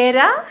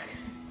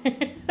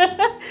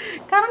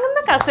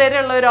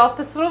കസേരയുള്ള ഒരു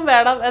ഓഫീസ് റൂം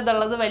വേണം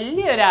എന്നുള്ളത്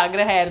വലിയൊരു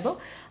ആഗ്രഹമായിരുന്നു.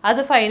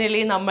 അത്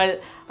ഫൈനലി നമ്മൾ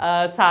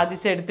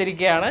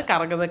സാധിച്ചെടുത്തിരിക്കുകയാണ്.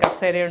 കറങ്ങുന്ന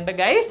കസേരയുണ്ട്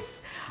ഗൈസ്.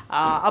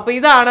 അപ്പോൾ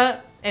ഇതാണ്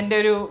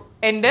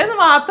എൻ്റേന്ന്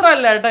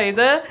മാത്രമല്ല കേട്ടോ,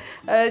 ഇത്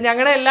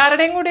ഞങ്ങളുടെ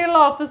എല്ലാവരുടെയും കൂടിയുള്ള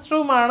ഓഫീസ്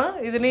റൂമാണ്.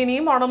 ഇതിന്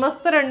ഇനിയും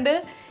ഉടമസ്ഥരുണ്ട്.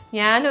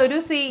 ഞാനൊരു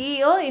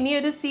CEO,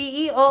 ഇനിയൊരു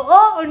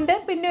CEO ഉണ്ട്,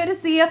 പിന്നെ ഒരു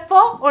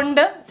CFO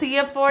ഉണ്ട്.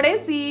 CFOയുടെ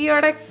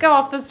സിഇഒയുടെ ഒക്കെ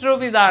ഓഫീസ്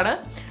റൂം ഇതാണ്.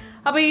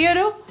 അപ്പോൾ ഈ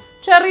ഒരു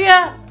ചെറിയ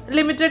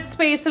ലിമിറ്റഡ്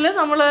സ്പേസിൽ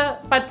നമ്മൾ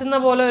പറ്റുന്ന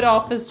പോലെ ഒരു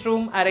ഓഫീസ്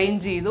റൂം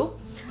അറേഞ്ച് ചെയ്തു.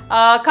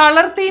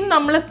 കളർ തീം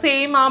നമ്മൾ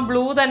സെയിം ആ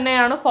ബ്ലൂ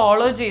തന്നെയാണ്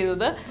ഫോളോ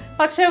ചെയ്തത്.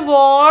 പക്ഷെ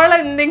വാൾ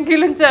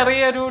എന്തെങ്കിലും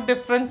ചെറിയൊരു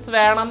ഡിഫറൻസ്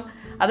വേണം,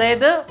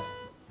 അതായത്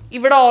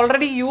ഇവിടെ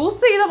ഓൾറെഡി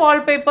യൂസ് ചെയ്ത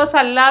വാൾപേപ്പേഴ്സ്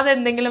അല്ലാതെ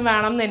എന്തെങ്കിലും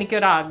വേണം എന്ന്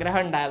എനിക്കൊരു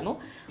ആഗ്രഹം ഉണ്ടായിരുന്നു.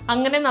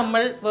 അങ്ങനെ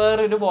നമ്മൾ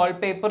വേറൊരു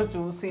വാൾപേപ്പർ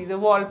ചൂസ് ചെയ്തു.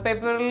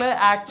 വാൾപേപ്പറിൽ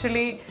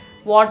ആക്ച്വലി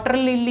വാട്ടർ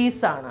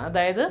ലില്ലീസ് ആണ്,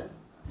 അതായത്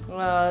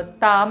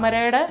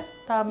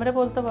താമര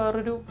പോലത്തെ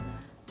വേറൊരു,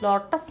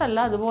 ലോട്ടസ് അല്ല,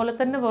 അതുപോലെ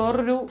തന്നെ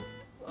വേറൊരു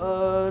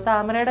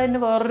താമരയുടെ തന്നെ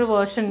വേറൊരു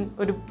വേർഷൻ,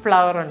 ഒരു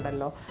ഫ്ലവർ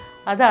ഉണ്ടല്ലോ,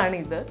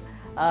 അതാണിത്.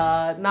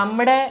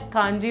 നമ്മുടെ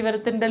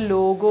കാഞ്ചീവരത്തിൻ്റെ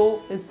ലോഗോ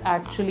ഇസ്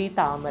ആക്ച്വലി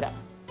താമര.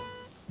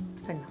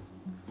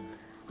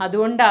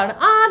 അതുകൊണ്ടാണ്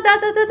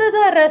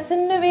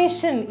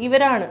റെസിന്നോവേഷൻ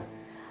ഇവരാണ്.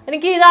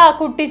 എനിക്ക് ഇതാ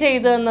കുട്ടി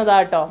ചെയ്തു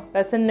തന്നതാട്ടോ,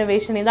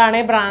 റെസിന്നോവേഷൻ.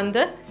 ഇതാണേ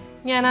ബ്രാൻഡ്.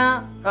 ഞാൻ ആ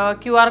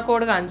QR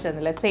കോഡ് കാണിച്ചു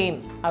തന്നില്ല, സെയിം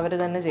അവർ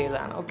തന്നെ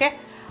ചെയ്തതാണ്. ഓക്കെ.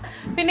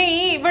 പിന്നെ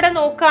ഈ ഇവിടെ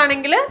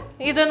നോക്കുകയാണെങ്കിൽ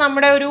ഇത്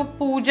നമ്മുടെ ഒരു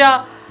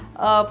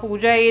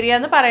പൂജ ഏരിയ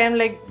എന്ന് പറയാം.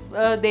 ലൈക്ക്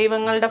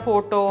ദൈവങ്ങളുടെ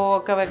ഫോട്ടോ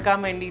ഒക്കെ വെക്കാൻ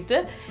വേണ്ടിയിട്ട്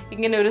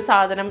ഇങ്ങനെ ഒരു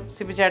സാധനം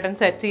സിബിചേട്ടൻ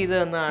സെറ്റ് ചെയ്ത്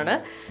തന്നതാണ്.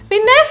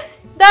 പിന്നെ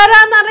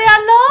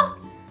ഇതാരാന്നറിയാലോ,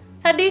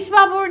 സതീഷ്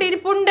ബാബു ഇവിടെ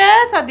ഇരിപ്പുണ്ട്.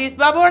 സതീഷ്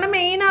ബാബുവാണ്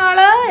മെയിൻ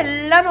ആള്,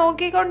 എല്ലാം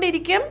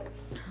നോക്കിക്കൊണ്ടിരിക്കും.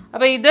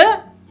 അപ്പം ഇത്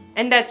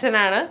എൻ്റെ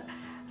അച്ഛനാണ്.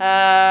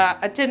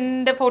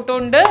 അച്ഛൻ്റെ ഫോട്ടോ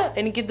ഉണ്ട്.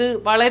 എനിക്കിത്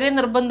വളരെ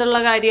നിർബന്ധമുള്ള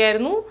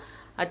കാര്യമായിരുന്നു.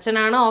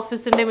 അച്ഛനാണ്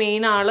ഓഫീസിൻ്റെ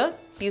മെയിൻ ആള്.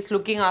 He's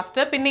looking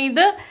after. പിന്നെ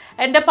ഇത്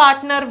എൻ്റെ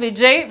പാർട്ട്ണർ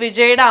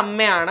വിജയുടെ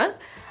അമ്മയാണ്.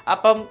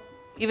 അപ്പം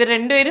ഇവർ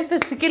രണ്ടുപേരും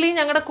ഫിസിക്കലി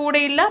ഞങ്ങളുടെ കൂടെ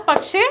ഇല്ല,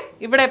 പക്ഷേ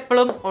ഇവിടെ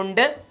എപ്പോഴും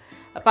ഉണ്ട്.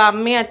 അപ്പം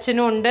അമ്മയും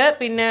അച്ഛനും ഉണ്ട്,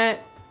 പിന്നെ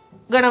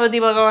ഗണപതി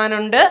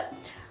ഭഗവാനുണ്ട്.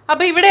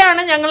 അപ്പം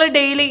ഇവിടെയാണ് ഞങ്ങൾ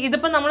ഡെയിലി.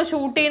 ഇതിപ്പോൾ നമ്മൾ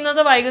ഷൂട്ട്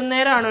ചെയ്യുന്നത്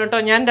വൈകുന്നേരമാണ് കേട്ടോ.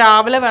 ഞാൻ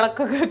രാവിലെ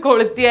വിളക്കൊക്കെ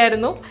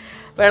കൊളുത്തിയായിരുന്നു.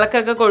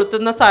 വിളക്കൊക്കെ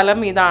കൊളുത്തുന്ന സ്ഥലം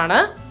ഇതാണ്.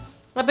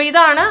 അപ്പോൾ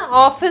ഇതാണ്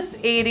office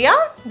area.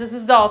 This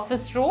is the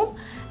office room.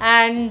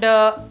 And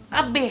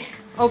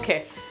okay,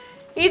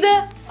 ഇത്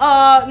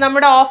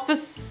നമ്മുടെ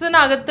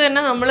ഓഫീസിനകത്ത്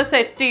തന്നെ നമ്മൾ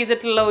സെറ്റ്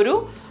ചെയ്തിട്ടുള്ള ഒരു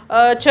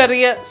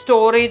ചെറിയ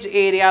സ്റ്റോറേജ്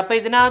ഏരിയ. അപ്പോൾ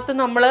ഇതിനകത്ത്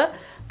നമ്മൾ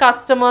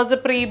കസ്റ്റമേഴ്സ്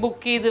പ്രീ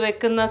ബുക്ക് ചെയ്ത്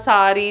വെക്കുന്ന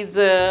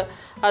സാരീസ്,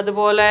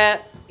 അതുപോലെ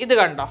ഇത്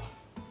കണ്ടോ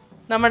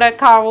നമ്മുടെ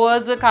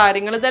കവേഴ്സ്,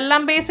 കാര്യങ്ങൾ,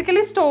 ഇതെല്ലാം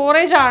ബേസിക്കലി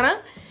സ്റ്റോറേജ് ആണ്.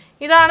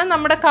 ഇതാണ്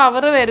നമ്മുടെ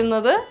കവർ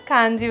വരുന്നത്.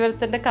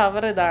 കാഞ്ചീപുരത്തിൻ്റെ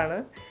കവർ ഇതാണ്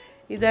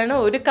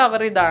ഒരു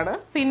കവർ. ഇതാണ്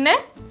പിന്നെ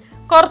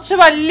കുറച്ച്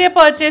വലിയ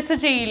പർച്ചേസ്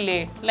ചെയ്യില്ലേ,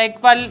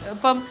 ലൈക്ക്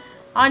ഇപ്പം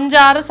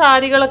 5-6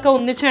 സാരികളൊക്കെ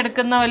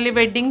ഒന്നിച്ചെടുക്കുന്ന വലിയ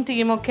വെഡ്ഡിങ്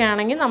ടീമൊക്കെ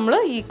ആണെങ്കിൽ നമ്മൾ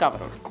ഈ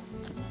കവർ എടുക്കും.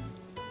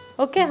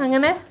 ഓക്കെ,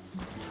 അങ്ങനെ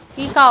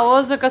ഈ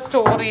കവേഴ്സൊക്കെ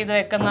സ്റ്റോർ ചെയ്ത്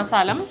വെക്കുന്ന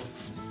സ്ഥലം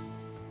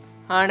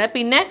ആണ്.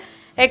 പിന്നെ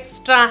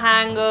എക്സ്ട്രാ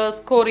ഹാങ്കേഴ്സ്,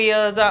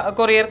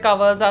 കൊറിയർ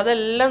കവേഴ്സ്,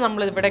 അതെല്ലാം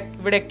നമ്മൾ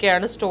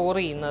ഇവിടെയൊക്കെയാണ് സ്റ്റോർ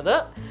ചെയ്യുന്നത്.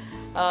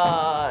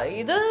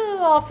 ഇത്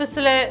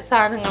ഓഫീസിലെ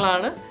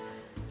സാധനങ്ങളാണ്.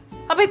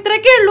 അപ്പം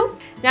ഇത്രയൊക്കെ ഉള്ളൂ.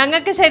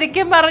 ഞങ്ങൾക്ക്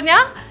ശരിക്കും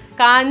പറഞ്ഞാൽ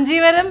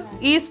കാഞ്ചീപുരം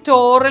ഈ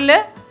സ്റ്റോറിൽ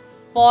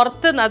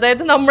പുറത്തുനിന്ന്,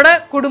 അതായത് നമ്മുടെ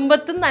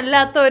കുടുംബത്തിൽ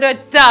നിന്നല്ലാത്ത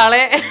ഒരൊറ്റ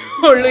ആളെ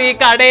ഉള്ളൂ ഈ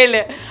കടയിൽ.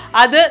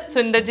 അത്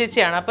സുന്ദ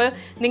ചേച്ചിയാണ്. അപ്പോൾ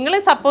നിങ്ങൾ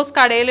സപ്പോസ്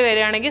കടയിൽ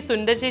വരികയാണെങ്കിൽ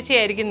സുന്ദ ചേച്ചി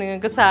ആയിരിക്കും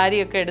നിങ്ങൾക്ക്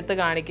സാരിയൊക്കെ എടുത്ത്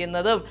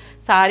കാണിക്കുന്നതും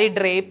സാരി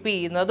ഡ്രേപ്പ്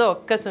ചെയ്യുന്നതും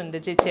ഒക്കെ സുന്ദ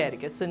ചേച്ചി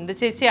ആയിരിക്കും. സുന്ദ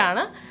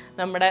ചേച്ചിയാണ്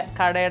നമ്മുടെ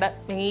കടയുടെ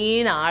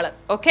മെയിൻ ആള്.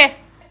 ഓക്കെ.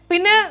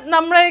 പിന്നെ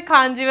നമ്മുടെ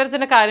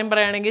കാഞ്ചീപുരത്തിൻ്റെ കാര്യം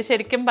പറയുകയാണെങ്കിൽ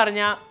ശരിക്കും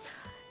പറഞ്ഞാൽ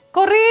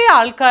കുറേ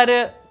ആൾക്കാർ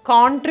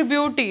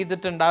കോൺട്രിബ്യൂട്ട്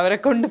ചെയ്തിട്ടുണ്ട് അവരെ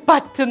കൊണ്ട്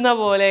പറ്റുന്ന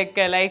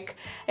പോലെയൊക്കെ. ലൈക്ക്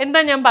എന്താ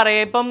ഞാൻ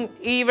പറയുക, ഇപ്പം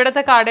ഈ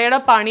ഇവിടുത്തെ കടയുടെ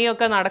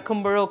പണിയൊക്കെ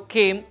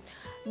നടക്കുമ്പോഴൊക്കെയും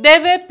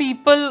there were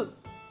people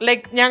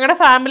ലൈക്ക് ഞങ്ങളുടെ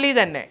ഫാമിലി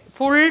തന്നെ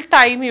ഫുൾ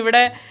ടൈം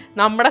ഇവിടെ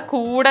നമ്മുടെ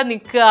കൂടെ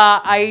നിൽക്കുക,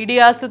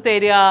 ഐഡിയാസ്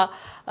തരിക.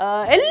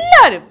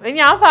 എല്ലാവരും,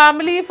 ഞാൻ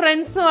ഫാമിലി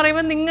ഫ്രണ്ട്സ് എന്ന്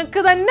പറയുമ്പോൾ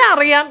നിങ്ങൾക്ക് തന്നെ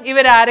അറിയാം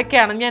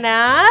ഇവരാരൊക്കെയാണ്. ഞാൻ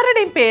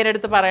ആരുടെയും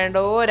പേരെടുത്ത്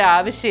പറയേണ്ട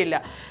ഒരാവശ്യമില്ല.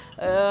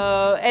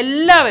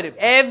 എല്ലാവരും,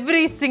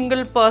 every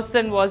single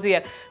person was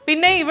here.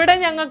 പിന്നെ ഇവിടെ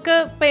ഞങ്ങൾക്ക്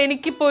ഇപ്പം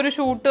എനിക്കിപ്പോൾ ഒരു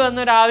ഷൂട്ട്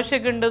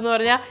വന്നൊരാവശ്യമൊക്കെ ഉണ്ടെന്ന്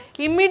പറഞ്ഞാൽ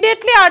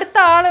ഇമ്മീഡിയറ്റ്ലി അടുത്ത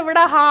ആൾ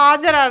ഇവിടെ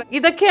ഹാജരാണ്.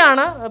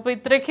 ഇതൊക്കെയാണ്. അപ്പോൾ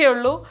ഇത്രയൊക്കെ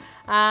ഉള്ളൂ.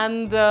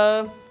 ആൻഡ്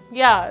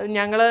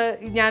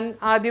ഞാൻ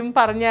ആദ്യം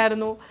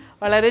പറഞ്ഞായിരുന്നു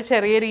വളരെ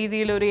ചെറിയ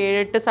രീതിയിൽ ഒരു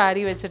 7-8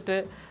 സാരി വെച്ചിട്ട്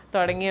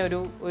തുടങ്ങിയ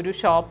ഒരു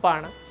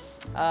ഷോപ്പാണ്.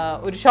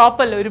 ഒരു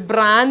ഷോപ്പല്ല, ഒരു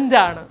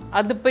ബ്രാൻഡാണ്.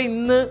 അതിപ്പോൾ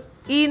ഇന്ന്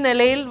ഈ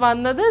നിലയിൽ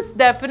വന്നത്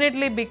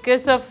ഡെഫിനറ്റ്ലി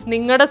ബിക്കോസ് ഓഫ്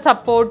നിങ്ങളുടെ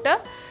സപ്പോർട്ട്,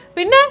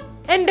 പിന്നെ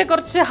എൻ്റെ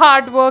കുറച്ച്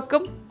ഹാർഡ്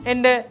വർക്കും,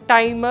 എൻ്റെ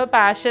ടൈം,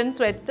 പാഷൻ,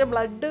 സ്വെറ്റ്,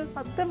 ബ്ലഡ്,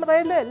 സത്യം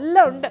പറയാനും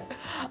എല്ലാം ഉണ്ട്.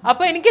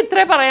 അപ്പോൾ എനിക്ക്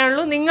ഇത്രേ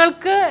പറയാനുള്ളൂ.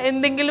 നിങ്ങൾക്ക്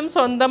എന്തെങ്കിലും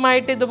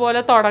സ്വന്തമായിട്ട്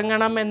ഇതുപോലെ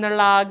തുടങ്ങണം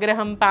എന്നുള്ള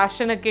ആഗ്രഹം,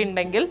 പാഷനൊക്കെ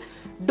ഉണ്ടെങ്കിൽ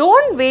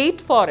don't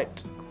wait for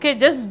it. Okay,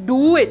 just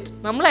do it.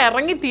 നമ്മൾ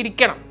ഇറങ്ങി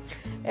തിരിക്കണം.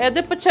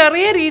 അതിപ്പോൾ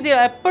ചെറിയ രീതിയിൽ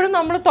എപ്പോഴും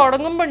നമ്മൾ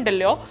തുടങ്ങുമ്പോൾ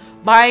ഉണ്ടല്ലോ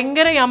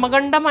ഭയങ്കര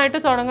യമകണ്ഠമായിട്ട്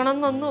തുടങ്ങണം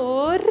എന്നൊന്നും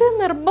ഒരു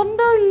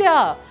നിർബന്ധമില്ല.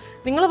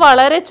 നിങ്ങൾ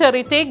വളരെ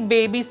ടേക്ക്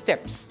ബേബി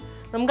സ്റ്റെപ്സ്.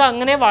 നമുക്ക്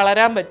അങ്ങനെ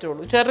വളരാൻ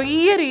പറ്റുള്ളൂ.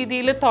 ചെറിയ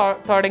രീതിയിൽ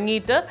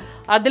തുടങ്ങിയിട്ട്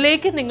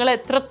അതിലേക്ക് നിങ്ങൾ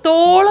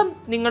എത്രത്തോളം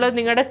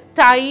നിങ്ങളുടെ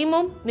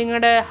ടൈമും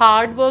നിങ്ങളുടെ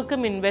ഹാർഡ്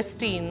വർക്കും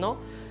ഇൻവെസ്റ്റ് ചെയ്യുന്നു.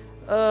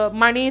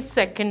 Money is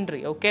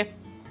secondary. Okay.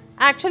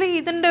 Actually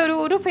ഇതിൻ്റെ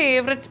ഒരു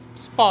ഫേവററ്റ്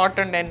സ്പോട്ട്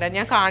ഉണ്ട് എൻ്റെ,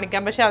 ഞാൻ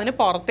കാണിക്കാം. പക്ഷെ അതിന്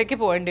പുറത്തേക്ക്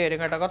പോകേണ്ടി വരും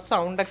കേട്ടോ, കുറച്ച്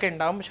സൗണ്ടൊക്കെ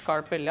ഉണ്ടാവും. പക്ഷെ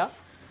കുഴപ്പമില്ല.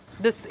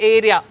 ദിസ്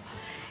ഏരിയ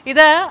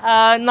ഇത്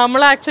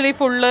നമ്മൾ ആക്ച്വലി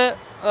ഫുള്ള്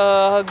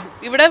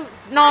ഇവിടെ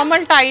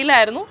നോർമൽ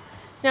ടൈലായിരുന്നു.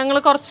 ഞങ്ങൾ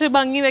കുറച്ച്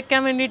ഭംഗി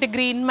വെക്കാൻ വേണ്ടിയിട്ട്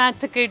ഗ്രീൻ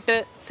മാറ്റൊക്കെ ഇട്ട്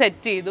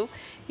സെറ്റ് ചെയ്തു.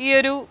 ഈ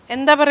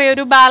എന്താ പറയുക,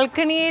 ഒരു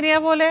ബാൽക്കണി ഏരിയ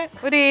പോലെ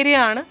ഒരു ഏരിയ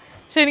ആണ്.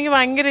 പക്ഷെ എനിക്ക്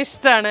ഭയങ്കര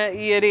ഇഷ്ടമാണ്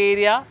ഈ ഒരു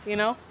ഏരിയ.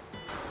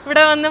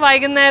 ഇവിടെ വന്ന്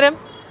വൈകുന്നേരം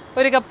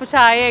ഒരു കപ്പ്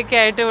ചായയൊക്കെ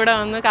ആയിട്ട് ഇവിടെ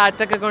വന്ന്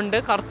കാറ്റൊക്കെ കൊണ്ട്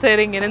കുറച്ച്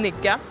നേരം ഇങ്ങനെ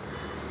നിൽക്കാം.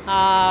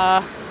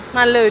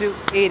 നല്ലൊരു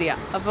ഏരിയ.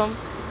 അപ്പം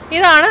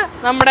ഇതാണ്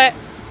നമ്മുടെ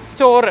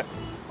സ്റ്റോറ്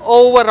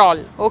ഓവറോൾ.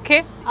 ഓക്കെ.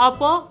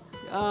 അപ്പോൾ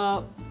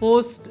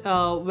മോസ്റ്റ്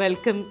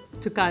വെൽക്കം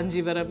ടു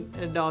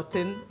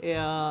Kanchivaram.in.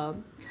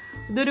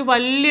 ഇതൊരു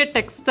വലിയ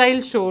ടെക്സ്റ്റൈൽ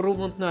ഷോറൂം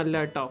ഒന്നും അല്ല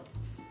കേട്ടോ.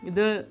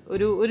 ഇത്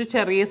ഒരു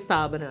ചെറിയ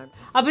സ്ഥാപനമാണ്.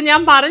 അപ്പം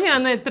ഞാൻ പറഞ്ഞു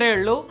തന്ന ഇത്രയേ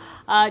ഉള്ളൂ.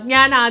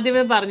 ഞാൻ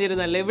ആദ്യമേ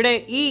പറഞ്ഞിരുന്നല്ലോ, ഇവിടെ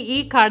ഈ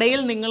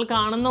കടയിൽ നിങ്ങൾ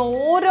കാണുന്ന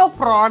ഓരോ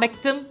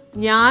പ്രോഡക്റ്റും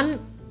ഞാൻ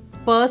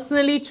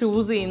പേഴ്സണലി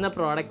ചൂസ് ചെയ്യുന്ന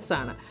പ്രോഡക്റ്റ്സ്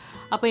ആണ്.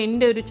 അപ്പോൾ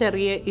എൻ്റെ ഒരു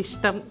ചെറിയ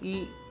ഇഷ്ടം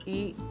ഈ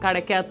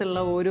കടയ്ക്കകത്തുള്ള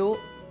ഓരോ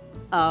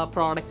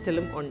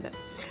പ്രോഡക്റ്റിലും ഉണ്ട്.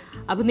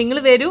 അപ്പോൾ നിങ്ങൾ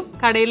വരൂ,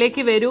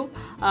 കടയിലേക്ക് വരൂ.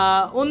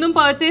 ഒന്നും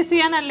പർച്ചേസ്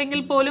ചെയ്യാൻ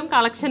അല്ലെങ്കിൽ പോലും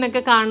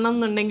കളക്ഷനൊക്കെ കാണണം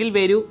എന്നുണ്ടെങ്കിൽ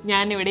വരൂ,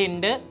 ഞാനിവിടെ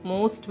ഉണ്ട്.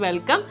 Most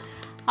welcome.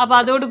 അപ്പോൾ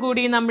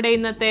അതോടുകൂടി നമ്മുടെ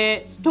ഇന്നത്തെ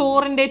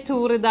സ്റ്റോറിൻ്റെ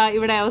ടൂർ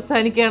ഇവിടെ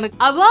അവസാനിക്കുകയാണ്.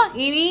 അപ്പോൾ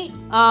ഇനി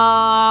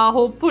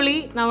ഹോപ്പ്ഫുള്ളി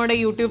നമ്മുടെ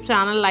യൂട്യൂബ്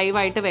ചാനൽ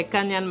ലൈവായിട്ട്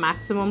വെക്കാൻ ഞാൻ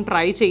മാക്സിമം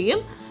ട്രൈ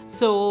ചെയ്യും.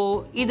 സോ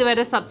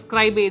ഇതുവരെ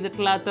subscribe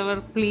ചെയ്തിട്ടില്ലാത്തവർ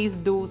please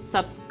do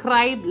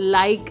subscribe,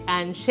 like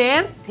and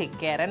share. Take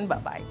care and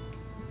by.